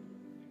福。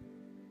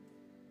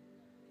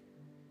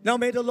 Now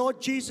may the Lord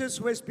Jesus,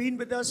 who has been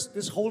with us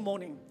this whole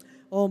morning,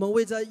 我们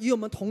为着与我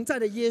们同在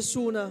的耶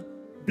稣呢，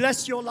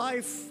 bless your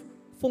life,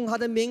 奉他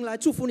的名来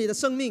祝福你的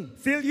生命，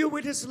 fill you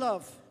with His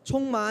love,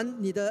 充满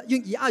你的，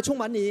以爱充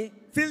满你，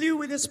 fill you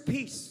with His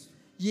peace,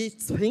 以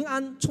平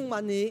安充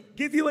满你，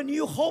 give you a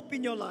new hope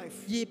in your life,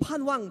 以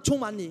盼望充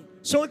满你，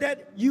 so that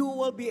you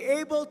will be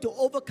able to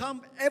overcome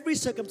every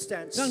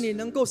circumstance 让你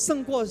能够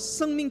胜过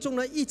生命中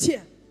的一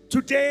切。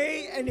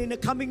 today and in the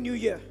coming new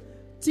year.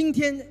 今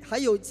天还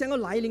有将要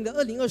来临的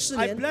2024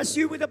 I 年， bless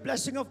you with the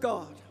blessing of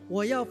God,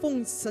 我要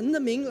奉神的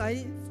名来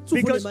祝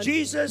福你 because 们，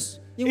 Jesus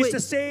因为- is the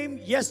same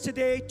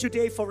yesterday,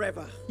 today,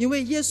 forever. 因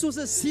为耶稣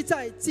是昔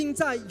在、今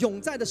在、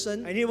永在的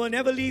神， And He will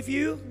never leave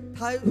you,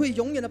 他会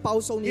永远的保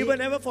守你 He，will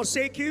never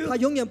forsake you. 他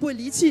永远不会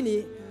离弃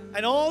你。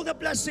 And all the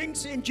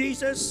blessings in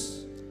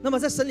Jesus 那么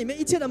在神里面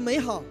一切的美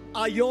好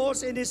are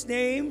yours in His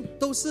name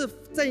都是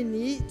在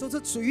你，都是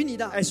属于你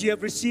的， as you have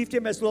received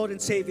Him as Lord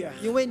and Savior.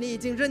 因为你已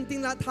经认定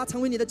了他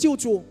成为你的救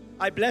主。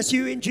 I bless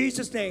you in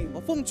Jesus' name. 我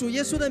奉主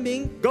耶稣的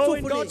名祝 Go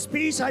in 福 God's 你。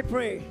 peace, I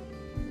pray.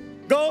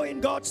 Go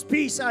in God's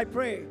peace, I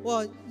pray.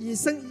 我以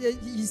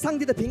上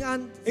帝的平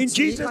安 In 离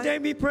Jesus' 开。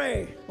 name we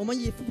pray. 我们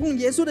以奉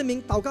耶稣的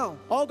名祷告。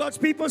 All God's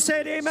people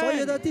said 所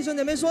有 amen. 的弟兄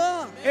姐妹说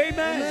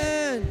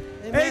Amen.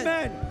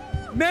 Amen.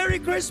 Merry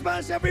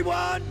Christmas,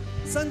 everyone.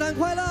 圣诞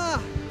快乐。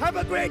 Have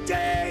a great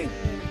day.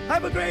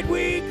 Have a great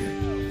week.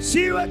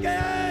 See you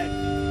again.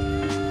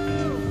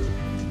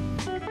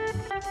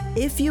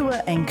 If you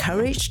were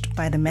encouraged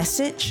by the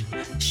message,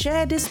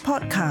 share this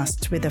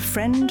podcast with a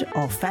friend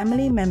or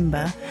family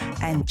member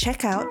and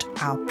check out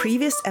our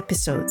previous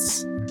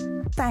episodes.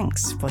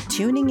 Thanks for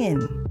tuning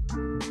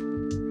in.